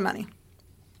a lot of money.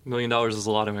 $1 million is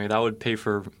a lot of money. That would pay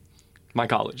for my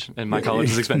college, and my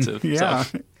college is expensive. Yeah.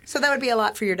 So that would be a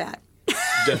lot for your dad.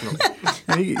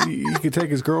 Definitely. He could take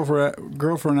his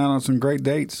girlfriend out on some great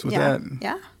dates with that.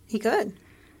 Yeah, he could.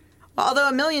 Well,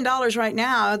 although $1 million right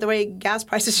now, the way gas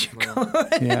prices are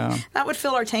going, that would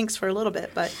fill our tanks for a little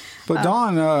bit. But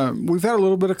Dawn, we've had a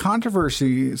little bit of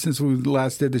controversy since we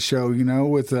last did the show.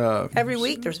 With every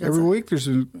week there's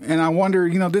been and I wonder,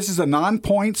 this is a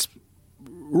non-points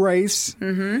race.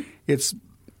 Mm-hmm. It's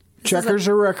checkers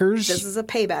or wreckers. This is a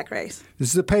payback race. This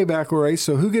is a payback race.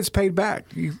 So who gets paid back?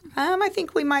 I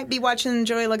think we might be watching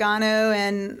Joey Logano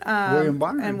and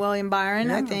William Byron.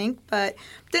 Yeah. I think, but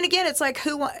then again, it's like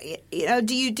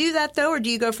do you do that though, or do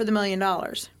you go for the $1 million?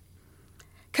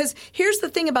 Because here's the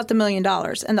thing about the $1 million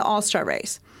and the All-Star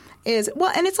race is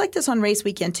and it's like this on race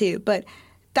weekend too, but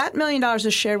that $1 million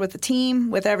is shared with the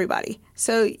team, with everybody.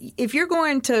 So if you're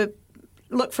going to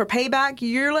look for payback,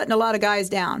 you're letting a lot of guys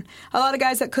down. A lot of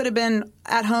guys that could have been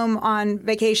at home on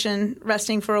vacation,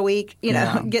 resting for a week,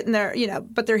 getting their,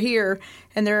 but they're here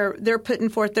and they're putting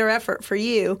forth their effort for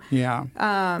you. Yeah.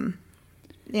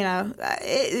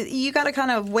 You got to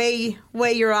kind of weigh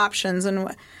your options,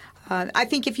 and I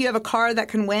think if you have a car that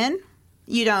can win,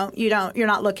 you're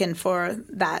not looking for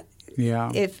that.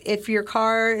 Yeah. If your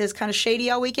car is kind of shady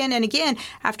all weekend, and again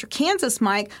after Kansas,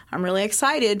 Mike, I'm really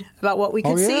excited about what we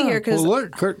can see here. Because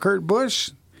look, Kurt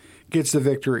Busch gets the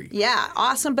victory. Yeah,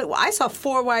 awesome. But I saw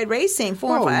 4-wide racing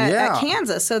at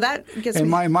Kansas, so that gets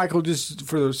me. And Michael, just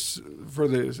for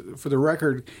the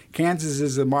record, Kansas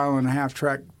is a 1.5-mile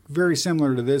track, very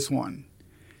similar to this one.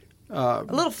 A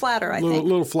little flatter, I think. A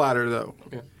little flatter though.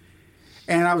 Okay.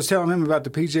 And I was telling him about the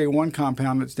PJ1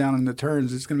 compound that's down in the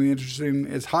turns. It's going to be interesting.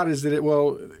 As hot as it, it's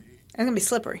going to be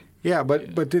slippery. Yeah,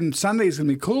 but then Sunday's going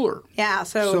to be cooler. Yeah,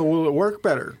 so will it work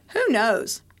better? Who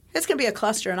knows? It's going to be a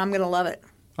cluster, and I'm going to love it.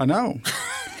 I know.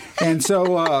 And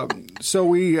so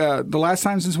we the last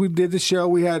time since we did the show,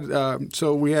 we had I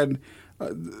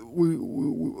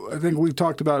think we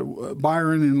talked about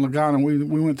Byron and Logano.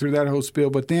 We went through that whole spiel,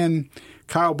 but then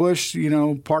Kyle Busch,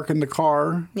 parking the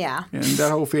car. Yeah. And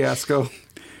that whole fiasco.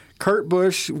 Kurt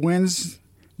Busch wins.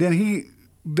 Then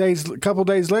a couple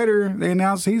days later, they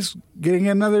announced he's getting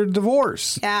another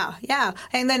divorce. Yeah.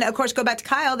 And then, of course, go back to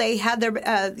Kyle. They had their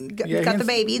got the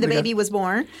baby. The baby was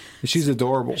born. She's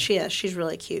adorable. She is. She's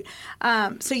really cute.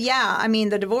 So, yeah, I mean,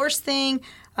 the divorce thing,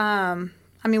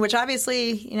 which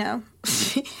obviously,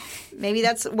 maybe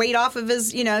that's weight off of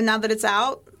his, now that it's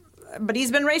out. But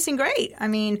he's been racing great. I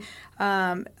mean,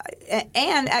 and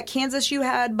at Kansas, you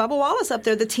had Bubba Wallace up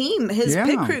there. The team, his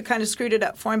pit crew kind of screwed it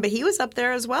up for him, but he was up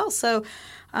there as well. So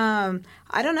I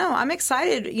don't know. I'm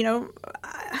excited.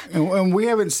 And we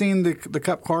haven't seen the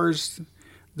Cup cars,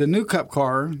 the new Cup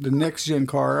car, the next gen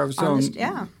car. I was telling,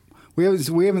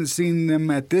 we haven't seen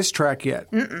them at this track yet.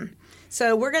 Mm-mm.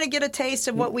 So we're going to get a taste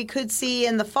of what we could see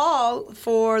in the fall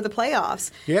for the playoffs.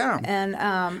 Yeah. And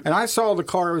I saw the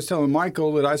car. I was telling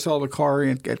Michael that I saw the car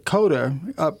at COTA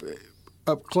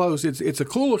up close. It's a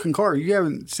cool looking car. You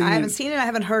haven't seen it. I haven't seen it. I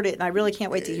haven't heard it, and I really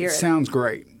can't wait to hear it. It sounds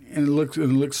great, and it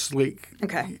looks sleek.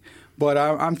 Okay. But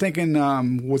I'm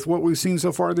thinking with what we've seen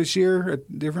so far this year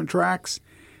at different tracks,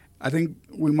 I think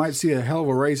we might see a hell of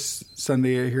a race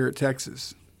Sunday here at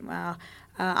Texas. Wow.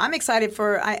 I'm excited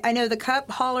for I know the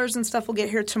Cup haulers and stuff will get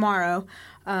here tomorrow,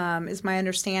 is my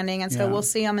understanding. And so we'll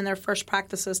see them in their first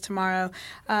practices tomorrow.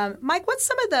 Mike, what's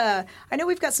some of the – I know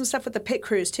we've got some stuff with the pit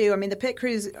crews too. I mean, the pit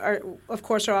crews, are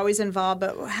always involved.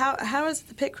 But how is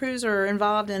the pit crews are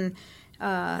involved in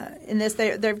this?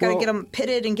 They've got to get them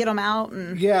pitted and get them out?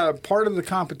 Yeah, part of the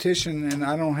competition, and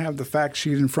I don't have the fact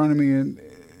sheet in front of me, and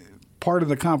part of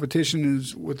the competition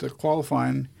is with the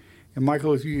qualifying – and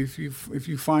Michael, if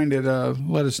you find it,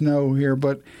 let us know here.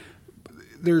 But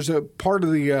there's a part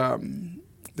of the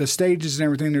stages and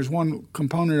everything. There's one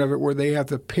component of it where they have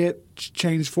to pit,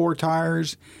 change 4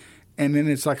 tires, and then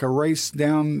it's like a race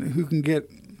down who can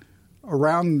get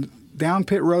around down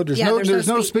pit road. There's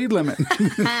no speed limit.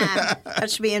 That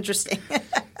should be interesting.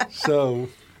 So,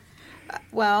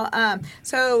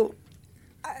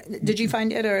 did you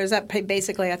find it, or is that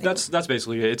basically? I think that's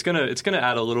basically it. It's gonna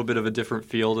add a little bit of a different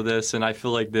feel to this, and I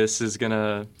feel like this is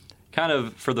gonna kind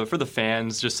of for the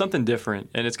fans just something different,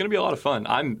 and it's gonna be a lot of fun.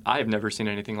 I have never seen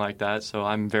anything like that, so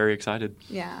I'm very excited.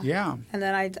 Yeah. And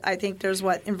then I think there's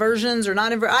inversions or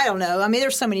not I don't know. I mean,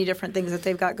 there's so many different things that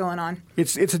they've got going on.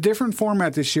 It's a different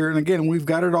format this year, and again, we've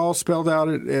got it all spelled out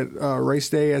at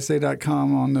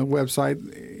raceDaySA.com on the website.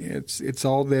 It's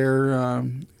all there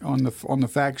on the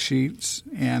fact sheets,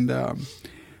 and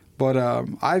but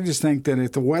I just think that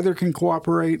if the weather can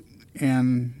cooperate,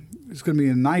 and it's going to be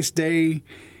a nice day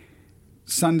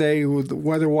Sunday with the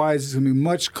weather-wise, it's going to be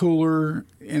much cooler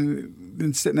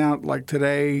than sitting out like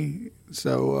today.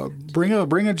 So bring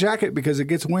a jacket because it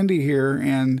gets windy here,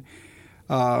 and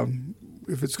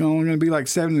if it's only going to be like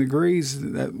 7 degrees,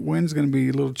 that wind's going to be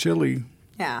a little chilly.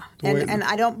 Yeah, and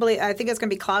I think it's going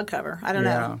to be cloud cover. I don't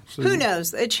know. So who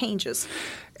knows? It changes.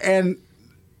 And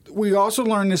we also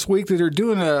learned this week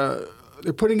that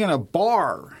they're putting in a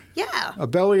bar. Yeah. A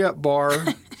belly up bar.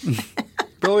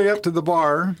 Belly up to the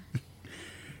bar.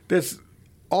 That's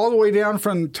all the way down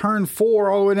from turn 4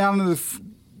 all the way down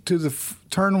to the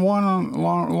turn 1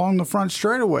 along the front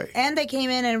straightaway. And they came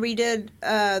in and redid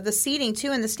the seating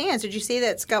too in the stands. Did you see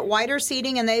that? It's got wider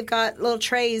seating, and they've got little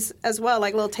trays as well,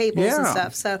 like little tables and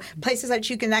stuff. So places that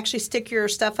you can actually stick your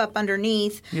stuff up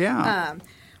underneath. Yeah.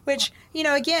 Which,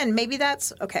 again, maybe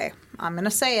that's okay. I'm going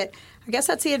to say it. I guess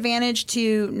that's the advantage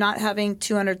to not having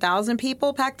 200,000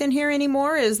 people packed in here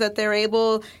anymore, is that they're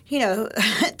able,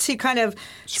 to kind of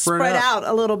spread out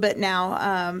a little bit now.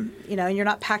 And you're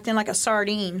not packed in like a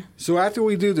sardine. So after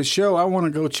we do the show, I want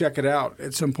to go check it out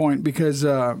at some point because,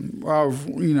 I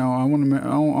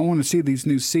want to see these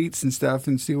new seats and stuff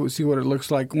and see what it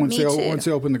looks like once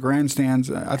they open the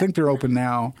grandstands. I think they're open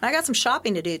now. I got some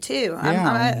shopping to do too.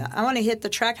 Yeah. I want to hit the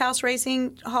Trackhouse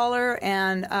Racing hauler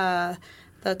and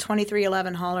the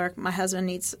 2311 hauler. My husband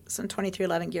needs some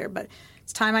 2311 gear, but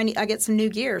it's time I get some new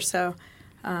gear. So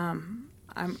I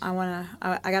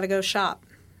got to go shop.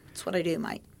 That's what I do,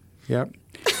 Mike. Yep.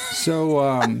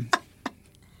 So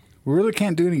we really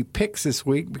can't do any picks this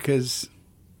week because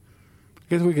I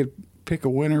guess we could pick a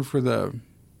winner for the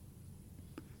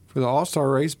All-Star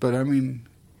race, but I mean,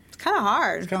 it's kind of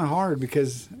hard. It's kind of hard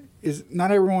because not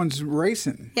everyone's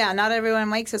racing. Yeah, not everyone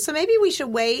makes it. So maybe we should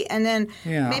wait, and then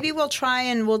maybe we'll try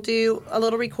and we'll do a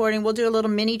little recording. We'll do a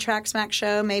little mini Track Smack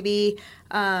show maybe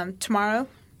tomorrow.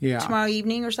 Yeah. Tomorrow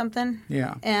evening or something.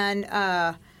 Yeah. And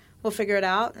we'll figure it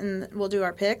out, and we'll do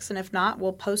our picks. And if not,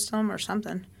 we'll post them or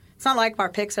something. It's not like our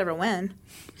picks ever win.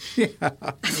 Yeah.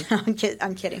 I'm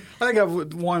kidding. I think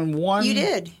I've won one. You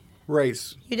did.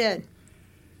 Race. You did.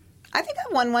 I think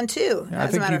I won one too. Yeah, I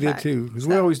as think a matter you of did fact. too, because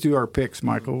we always do our picks,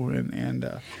 Michael. And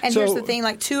so, here's the thing: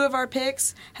 like 2 of our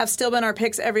picks have still been our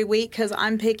picks every week because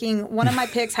I'm picking. One of my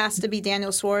picks has to be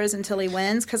Daniel Suarez until he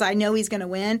wins because I know he's going to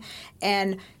win,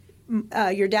 and.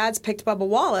 Your dad's picked Bubba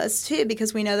Wallace too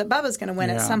because we know that Bubba's going to win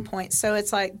at some point. So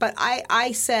it's like, but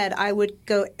I said I would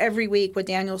go every week with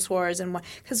Daniel Suarez and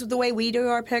because the way we do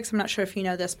our picks, I'm not sure if you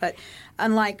know this, but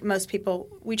unlike most people,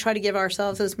 we try to give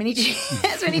ourselves as many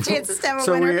chances to have a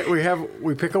winner. So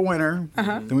we pick a winner,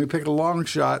 then we pick a long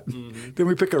shot, then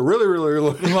we pick a really really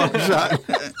long shot.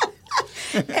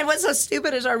 And what's so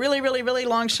stupid is our really really really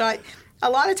long shot. A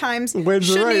lot of times Wins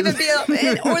the shouldn't race.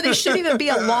 even be or they shouldn't even be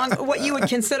a long what you would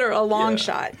consider a long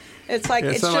shot. It's like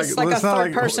it's just like a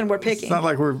third person we're picking. It's not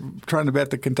like we're trying to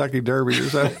bet the Kentucky Derby or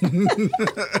something.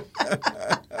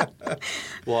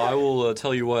 Well, I will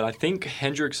tell you what. I think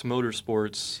Hendricks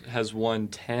Motorsports has won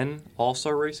 10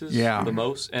 All-Star races, the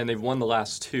most, and they've won the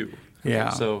last 2. Yeah.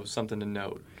 So something to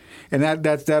note. And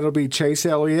that'll be Chase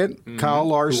Elliott, Kyle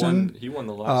Larson, He won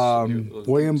the last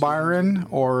William Byron,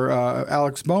 or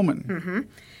Alex Bowman.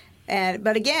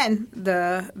 But again,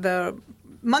 the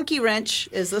monkey wrench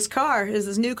is this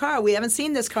new car. We haven't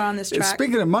seen this car on this track.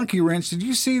 Speaking of monkey wrench, did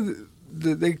you see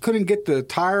they couldn't get the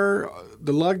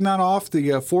lug nut off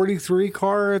the 43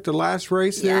 car at the last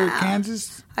race there at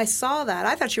Kansas? I saw that.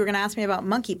 I thought you were going to ask me about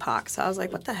monkeypox. I was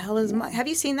like, what the hell is have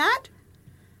you seen that?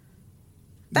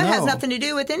 That has nothing to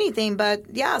do with anything, but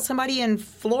somebody in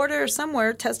Florida or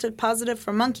somewhere tested positive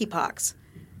for monkeypox.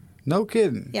 No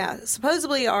kidding. Yeah,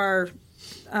 supposedly our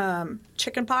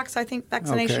chicken pox, I think,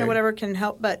 vaccination or whatever can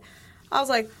help, but I was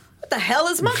like, what the hell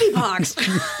is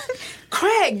monkeypox?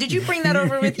 Craig, did you bring that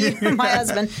over with you? My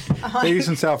husband. He's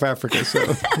in South Africa, so.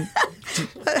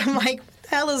 I'm like, what the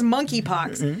hell is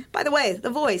monkeypox? By the way, the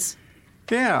voice.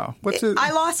 Yeah. What's it?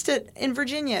 I lost it in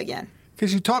Virginia again.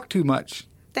 Because you talk too much.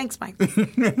 Thanks, Mike.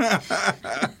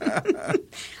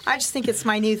 I just think it's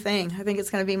my new thing. I think it's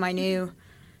going to be my new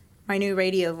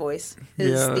radio voice.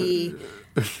 Is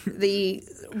the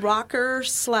rocker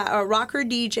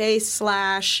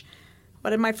DJ /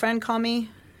 what did my friend call me?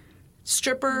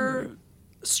 Stripper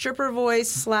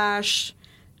voice /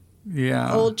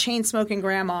 old chain smoking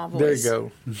grandma voice. There you go.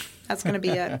 That's going to be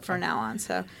it from now on.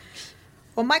 So.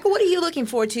 Well, Michael, what are you looking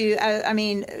forward to? I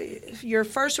mean, your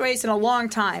first race in a long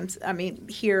time,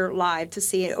 here live to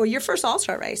see it, or your first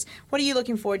All-Star race. What are you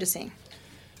looking forward to seeing?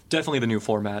 Definitely the new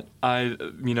format.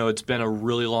 It's been a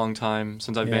really long time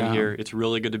since I've been here. It's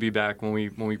really good to be back. When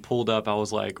we pulled up, I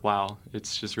was like, wow,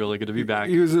 it's just really good to be back.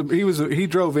 He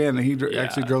drove in. He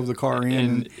actually drove the car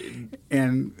in,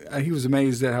 and he was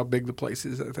amazed at how big the place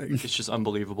is. I think it's just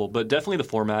unbelievable. But definitely the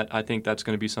format. I think that's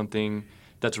going to be something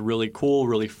that's really cool,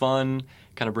 really fun,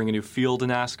 kind of bring a new feel to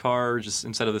NASCAR, just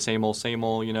instead of the same old,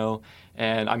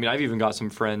 And, I've even got some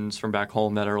friends from back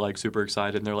home that are, like, super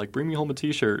excited, and they're like, bring me home a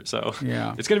T-shirt. So it's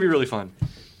going to be really fun.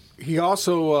 He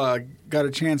also got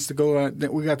a chance to go out.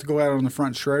 We got to go out on the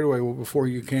front straightaway before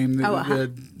you came.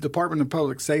 The Department of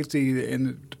Public Safety and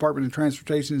the Department of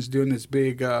Transportation is doing this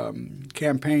big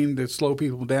campaign to slow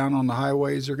people down on the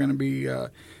highways. They're going to be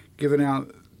giving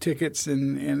out tickets,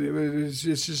 and it's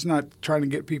just not trying to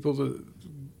get people to,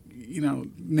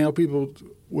 nail people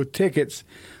with tickets,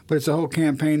 but it's a whole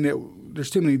campaign that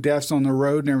there's too many deaths on the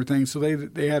road and everything. So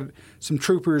they had some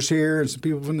troopers here and some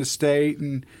people from the state,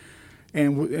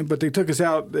 but they took us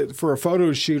out for a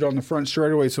photo shoot on the front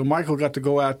straightaway. So Michael got to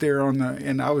go out there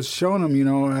and I was showing him,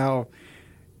 how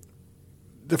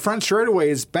the front straightaway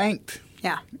is banked.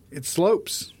 Yeah, it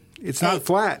slopes. It's not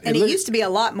flat. And it used to be a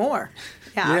lot more.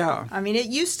 Yeah. It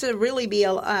used to really be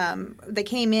they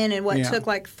came in and took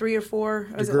like 3 or 4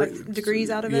 degrees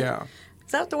out of it? Yeah.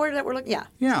 Is that the word that we're looking? Yeah.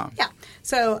 Yeah. Yeah.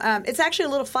 So it's actually a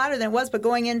little flatter than it was, but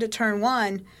going into turn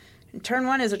 1, turn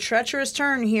 1 is a treacherous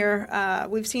turn here.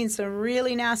 We've seen some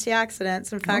really nasty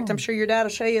accidents. In fact, I'm sure your dad will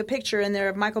show you a picture in there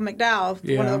of Michael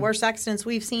McDowell, one of the worst accidents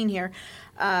we've seen here.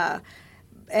 And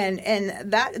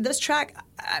this track,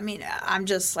 I'm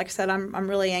just, like I said, I'm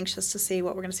really anxious to see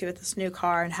what we're going to see with this new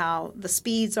car and how the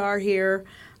speeds are here.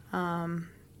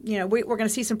 We're going to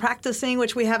see some practicing,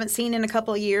 which we haven't seen in a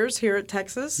couple of years here at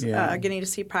Texas, getting to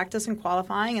see practice and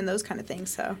qualifying and those kind of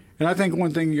things. So, and I think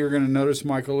one thing you're going to notice,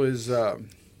 Michael, is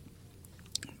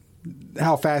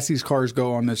how fast these cars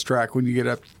go on this track when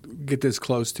you get this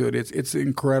close to it. It's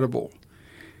incredible.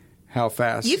 How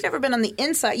fast? You've never been on the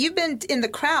inside. You've been in the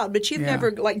crowd, but you've never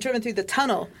driven through the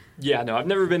tunnel. Yeah, no, I've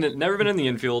never been in the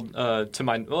infield. I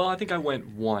think I went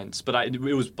once, but it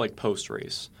was like post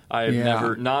race. I've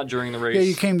never, not during the race. Yeah,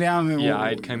 you came down.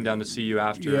 I came down to see you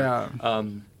after. Yeah.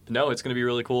 No, it's going to be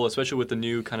really cool, especially with the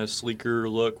new kind of sleeker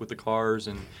look with the cars,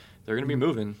 and they're going to be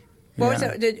moving. What was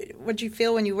it? What did you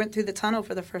feel when you went through the tunnel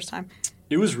for the first time?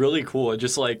 It was really cool. It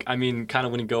just kind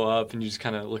of when you go up and you just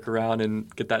kind of look around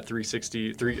and get that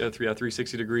 360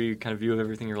 degree kind of view of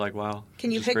everything, you're like, wow.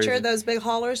 Can you picture those big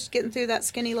haulers getting through that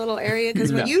skinny little area?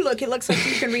 Because when you look, it looks like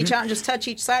you can reach out and just touch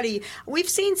each side of you. We've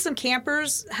seen some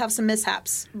campers have some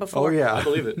mishaps before. Oh, yeah. I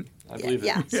believe it.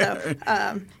 Yeah.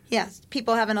 So,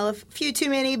 people having a few too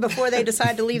many before they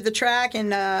decide to leave the track.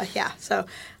 And, so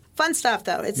fun stuff,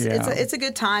 though. It's a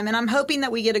good time, and I'm hoping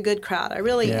that we get a good crowd. I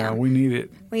really am. Yeah, we need it.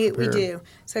 We do.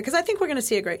 So, because I think we're going to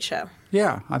see a great show.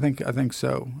 Yeah, I think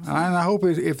so. And I hope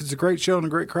if it's a great show and a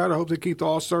great crowd, I hope they keep the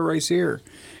All-Star race here.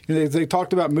 You know, they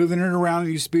talked about moving it around.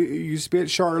 It used to be at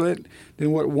Charlotte.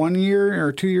 Then 1 year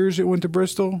or 2 years it went to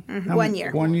Bristol? Mm-hmm. 1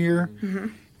 year. 1 year. Mm-hmm.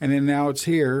 And then now it's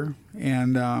here.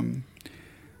 And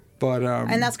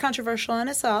and that's controversial in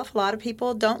itself. A lot of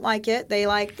people don't like it. They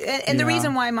like, and the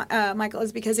reason why, Michael,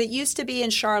 is because it used to be in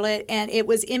Charlotte, and it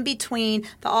was in between.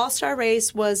 The All-Star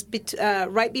race was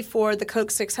right before the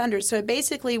Coke 600, so it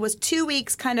basically was 2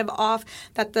 weeks kind of off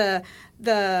that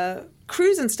the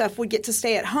crews and stuff would get to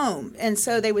stay at home. And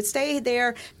so they would stay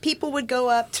there. People would go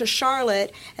up to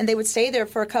Charlotte, and they would stay there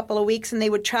for a couple of weeks, and they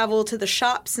would travel to the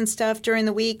shops and stuff during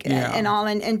the week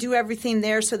and do everything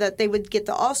there so that they would get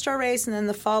the All-Star race, and then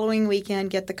the following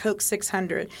weekend get the Coke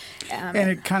 600. And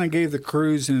it kind of gave the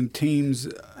crews and teams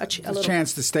a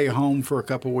chance to stay home for a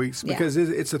couple of weeks because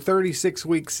it's a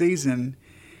 36-week season.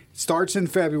 Starts in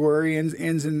February,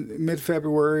 ends in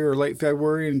mid-February or late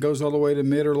February, and goes all the way to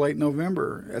mid or late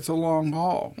November. That's a long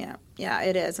haul. Yeah,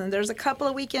 it is. And there's a couple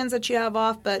of weekends that you have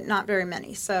off, but not very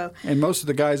many. And most of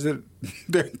the guys that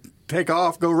take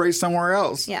off go race somewhere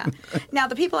else. Yeah. Now,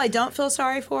 the people I don't feel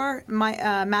sorry for,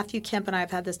 Matthew Kemp and I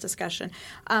have had this discussion.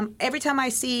 Every time I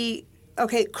see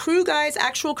crew guys,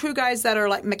 actual crew guys that are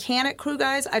like mechanic crew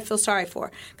guys, I feel sorry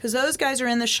for. Because those guys are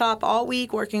in the shop all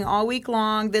week, working all week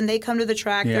long. Then they come to the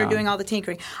track. They're doing all the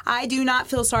tinkering. I do not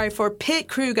feel sorry for pit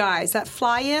crew guys that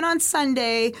fly in on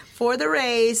Sunday for the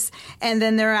race, and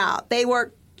then they're out. They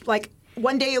work like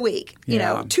 1 day a week. You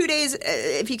know, 2 days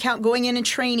if you count going in and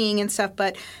training and stuff.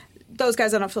 But those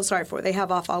guys I don't feel sorry for. They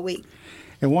have off all week.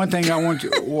 And one thing I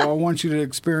want you to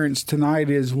experience tonight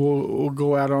is we'll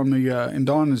go out on the and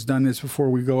Dawn has done this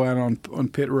before. We go out on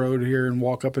pit road here and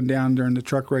walk up and down during the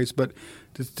truck race. But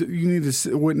you need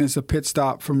to witness a pit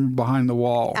stop from behind the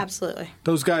wall. Absolutely.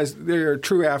 Those guys, they're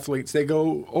true athletes. They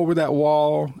go over that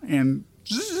wall and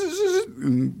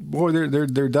boy,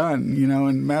 they're done, in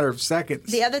a matter of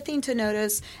seconds. The other thing to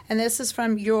notice, and this is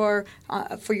from your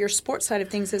for your sports side of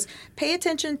things, is pay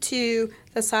attention to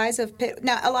the size of pit.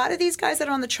 Now, a lot of these guys that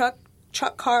are on the truck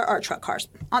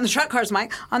cars,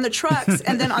 Mike, on the trucks,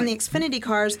 and then on the Xfinity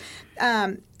cars,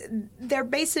 they're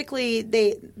basically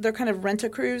they're kind of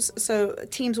rent-a-crews, so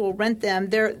teams will rent them.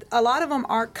 A lot of them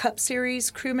are Cup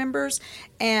Series crew members,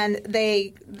 and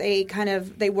they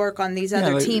work on these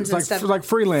other teams and stuff like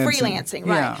freelancing. Freelancing,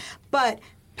 right? Yeah. But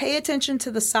pay attention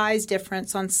to the size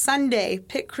difference on Sunday.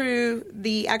 Pit crew,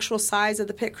 the actual size of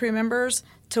the pit crew members,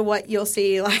 to what you'll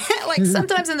see. Like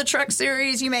sometimes in the Truck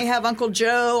Series, you may have Uncle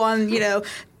Joe on,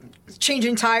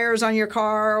 changing tires on your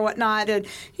car or whatnot, and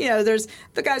there's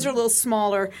the guys are a little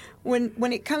smaller.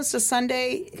 When it comes to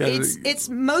Sunday, it's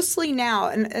mostly now,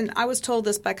 and I was told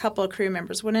this by a couple of crew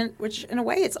members, which in a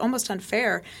way it's almost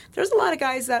unfair. There's a lot of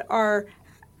guys that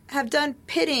have done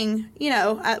pitting,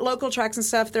 at local tracks and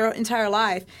stuff their entire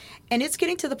life, and it's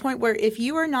getting to the point where if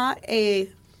you are not a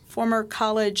former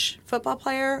college football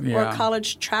player or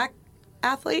college track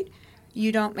athlete,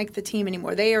 you don't make the team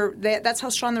anymore. That's how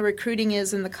strong the recruiting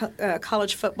is in the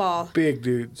college football. Big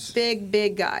dudes.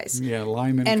 Big guys. Yeah,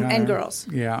 linemen. And girls.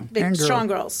 Yeah. Big, strong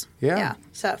girls. Yeah.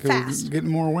 So fast. Getting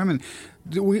more women.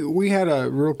 We had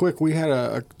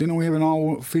didn't we have an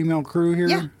all-female crew here?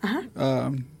 Yeah.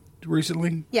 Uh-huh.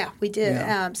 Recently? Yeah, we did.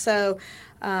 Yeah. In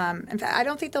fact, I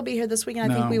don't think they'll be here this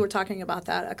weekend. I think we were talking about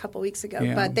that a couple weeks ago.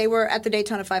 Yeah. But they were at the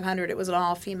Daytona 500. It was an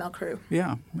all-female crew.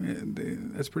 Yeah,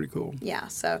 that's pretty cool. Yeah,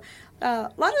 so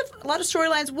a lot of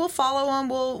storylines. We'll follow them.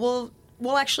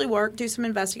 We'll actually do some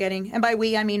investigating. And by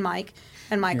we, I mean Mike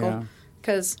and Michael,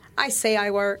 because I say I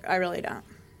work, I really don't.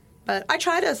 But I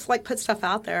try to put stuff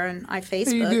out there, and I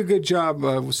Facebook. You do a good job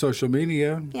with social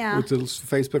media. Yeah. With the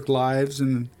Facebook Lives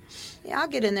and. Yeah, I'll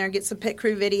get in there and get some pit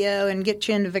crew video and get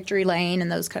you into victory lane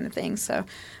and those kind of things. So,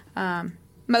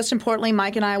 most importantly,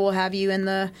 Mike and I will have you in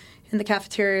the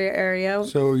cafeteria area.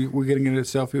 So we're getting into a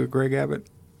selfie with Greg Abbott?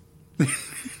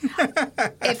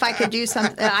 If I could do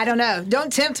something, I don't know.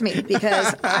 Don't tempt me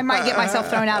because I might get myself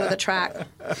thrown out of the track.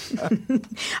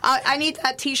 I need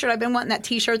that T-shirt. I've been wanting that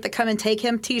T-shirt, the Come and Take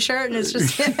Him T-shirt, and it's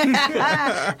just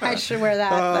I should wear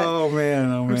that. Oh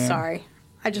man! I'm sorry.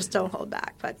 I just don't hold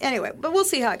back. But anyway, we'll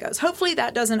see how it goes. Hopefully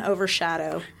that doesn't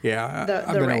overshadow Yeah, the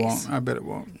I bet race. it won't. I bet it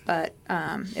won't. But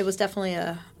it was definitely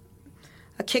a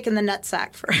kick in the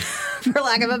nutsack, for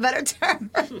lack of a better term.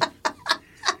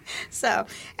 So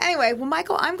anyway, well,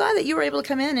 Michael, I'm glad that you were able to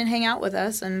come in and hang out with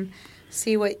us and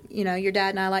see what your dad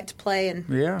and I like to play and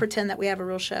pretend that we have a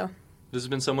real show. This has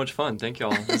been so much fun. Thank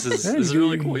y'all. This is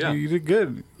really cool. Yeah, you did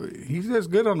good. He does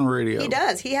good on the radio. He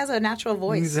does. He has a natural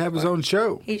voice. He needs to have his own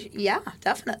show. Yeah,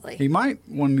 definitely. He might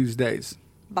one of these days.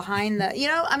 Behind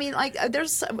the,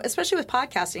 there's, especially with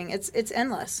podcasting, it's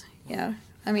endless.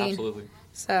 Absolutely.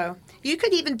 So you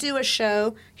could even do a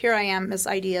show. Here I am, Miss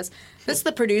Ideas. This is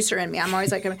the producer in me. I'm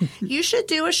always like, you should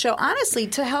do a show, honestly,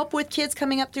 to help with kids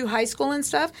coming up through high school and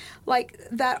stuff, like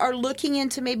that are looking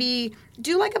into maybe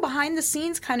do like a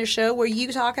behind-the-scenes kind of show where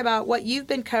you talk about what you've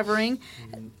been covering,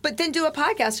 but then do a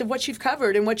podcast of what you've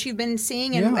covered and what you've been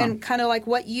seeing and kind of like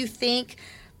what you think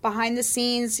behind the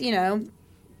scenes,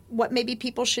 what maybe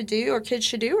people should do or kids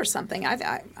should do or something.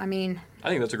 I mean, I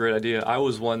think that's a great idea. I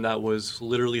was one that was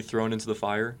literally thrown into the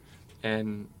fire,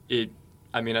 and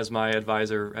as my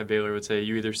advisor at Baylor would say,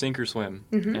 you either sink or swim,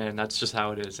 and that's just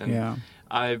how it is. And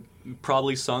I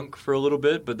probably sunk for a little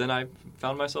bit, but then I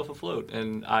found myself afloat,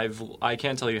 and I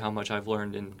can't tell you how much I've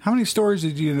learned. How many stories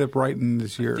did you end up writing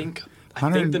this year?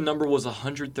 I think the number was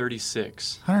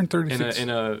 136. 136 in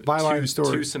a byline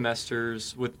stories. 2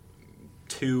 semesters with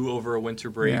 2 over a winter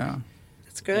break. Yeah.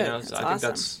 That's good. So I think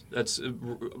that's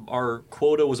our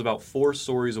quota was about 4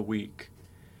 stories a week,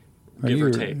 give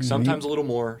or take. Sometimes a little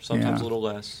more, sometimes a little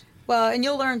less. Well, and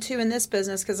you'll learn too in this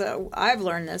business because I've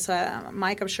learned this,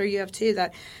 Mike. I'm sure you have too.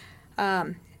 That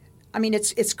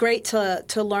it's great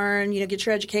to learn, get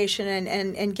your education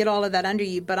and get all of that under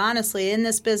you. But honestly, in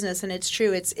this business, and it's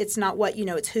true, it's not what you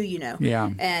know, it's who you know.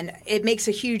 Yeah. And it makes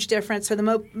a huge difference. So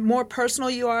the more personal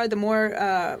you are, the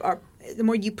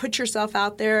more you put yourself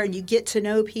out there and you get to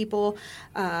know people,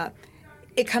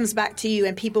 it comes back to you,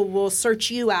 and people will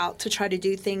search you out to try to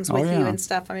do things with you and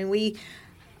stuff. I mean,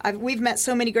 we've met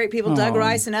so many great people, Doug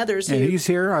Rice and others. And he's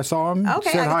here. I saw him.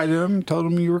 Okay, said hi to him. Told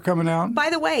him you were coming out. By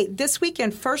the way, this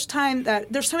weekend, first time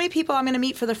that there's so many people I'm going to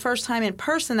meet for the first time in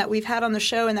person that we've had on the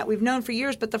show and that we've known for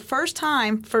years. But the first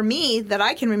time for me that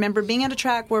I can remember being at a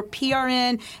track where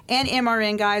PRN and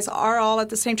MRN guys are all at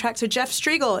the same track. So Jeff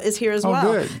Striegel is here as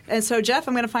well. Good. And so Jeff,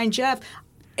 I'm going to find Jeff.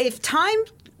 If time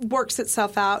works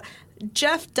itself out,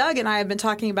 Jeff, Doug, and I have been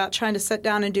talking about trying to sit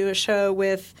down and do a show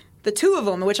with the 2 of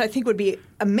them, which I think would be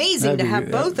amazing to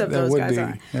have both of those guys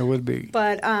on. That would be.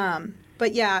 But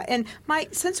yeah, and Mike,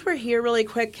 since we're here really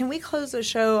quick, can we close the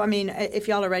show? I mean, if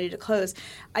y'all are ready to close.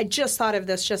 I just thought of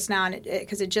this just now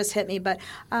because it just hit me, but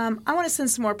I want to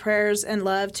send some more prayers and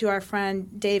love to our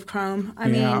friend Dave Crome. I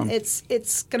mean, it's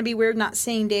going to be weird not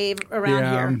seeing Dave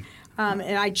around here.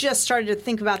 And I just started to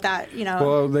think about that,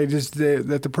 Well, they at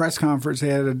the press conference, they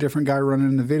had a different guy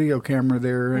running the video camera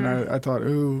there, and I thought,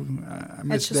 ooh, I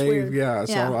miss Dave. Weird. Yeah,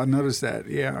 so I noticed that,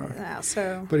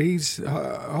 But he's,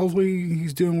 hopefully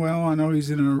he's doing well. I know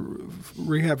he's in a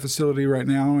rehab facility right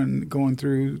now and going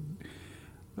through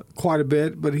quite a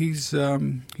bit, but he's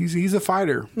a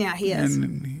fighter. Yeah, he is.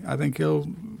 And I think he'll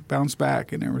bounce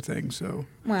back and everything. So,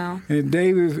 wow. And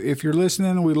Dave, if you're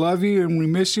listening, we love you and we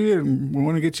miss you, and we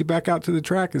want to get you back out to the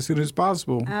track as soon as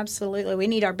possible. Absolutely, we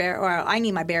need our I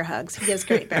need my bear hugs. He gives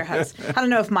great bear hugs. I don't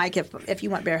know if Mike, if you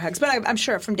want bear hugs, but I'm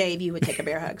sure from Dave you would take a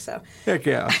bear hug. So heck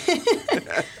yeah.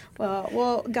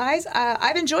 well, guys,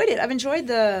 I've enjoyed it. I've enjoyed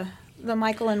the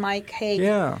Michael and Mike Hague.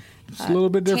 Yeah. It's a little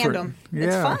bit different. Tandem. Yeah.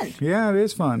 It's fun. Yeah, it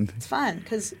is fun. It's fun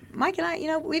because Mike and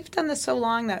I, we've done this so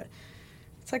long that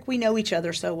it's like we know each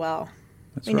other so well.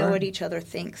 We know what each other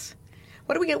thinks.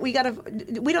 What do we get? We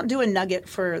don't do a nugget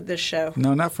for this show.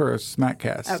 No, not for a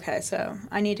Smackcast. Okay, so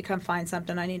I need to come find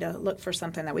something. I need to look for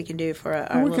something that we can do for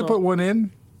we could put one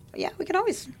in. Yeah, we can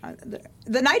always.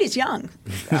 The night is young.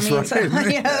 That's right.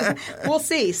 So, we'll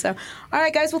see. So, all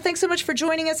right, guys. Well, thanks so much for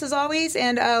joining us as always,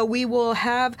 and we will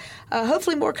have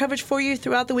hopefully more coverage for you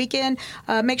throughout the weekend.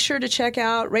 Make sure to check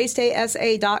out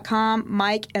racedaysa.com.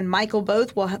 Mike and Michael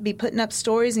both will be putting up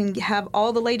stories and have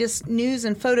all the latest news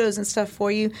and photos and stuff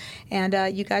for you.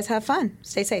 And you guys have fun.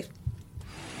 Stay safe.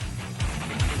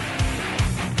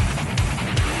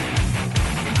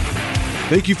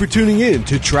 Thank you for tuning in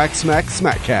to Track Smack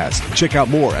Smackcast. Check out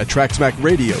more at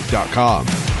tracksmackradio.com.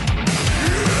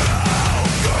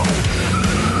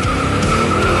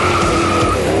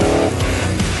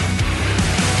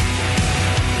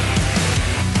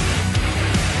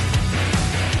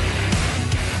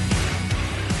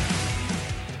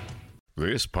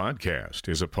 This podcast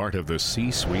is a part of the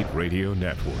C-Suite Radio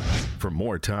Network. For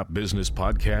more top business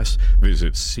podcasts,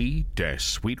 visit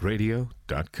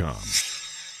c-suiteradio.com.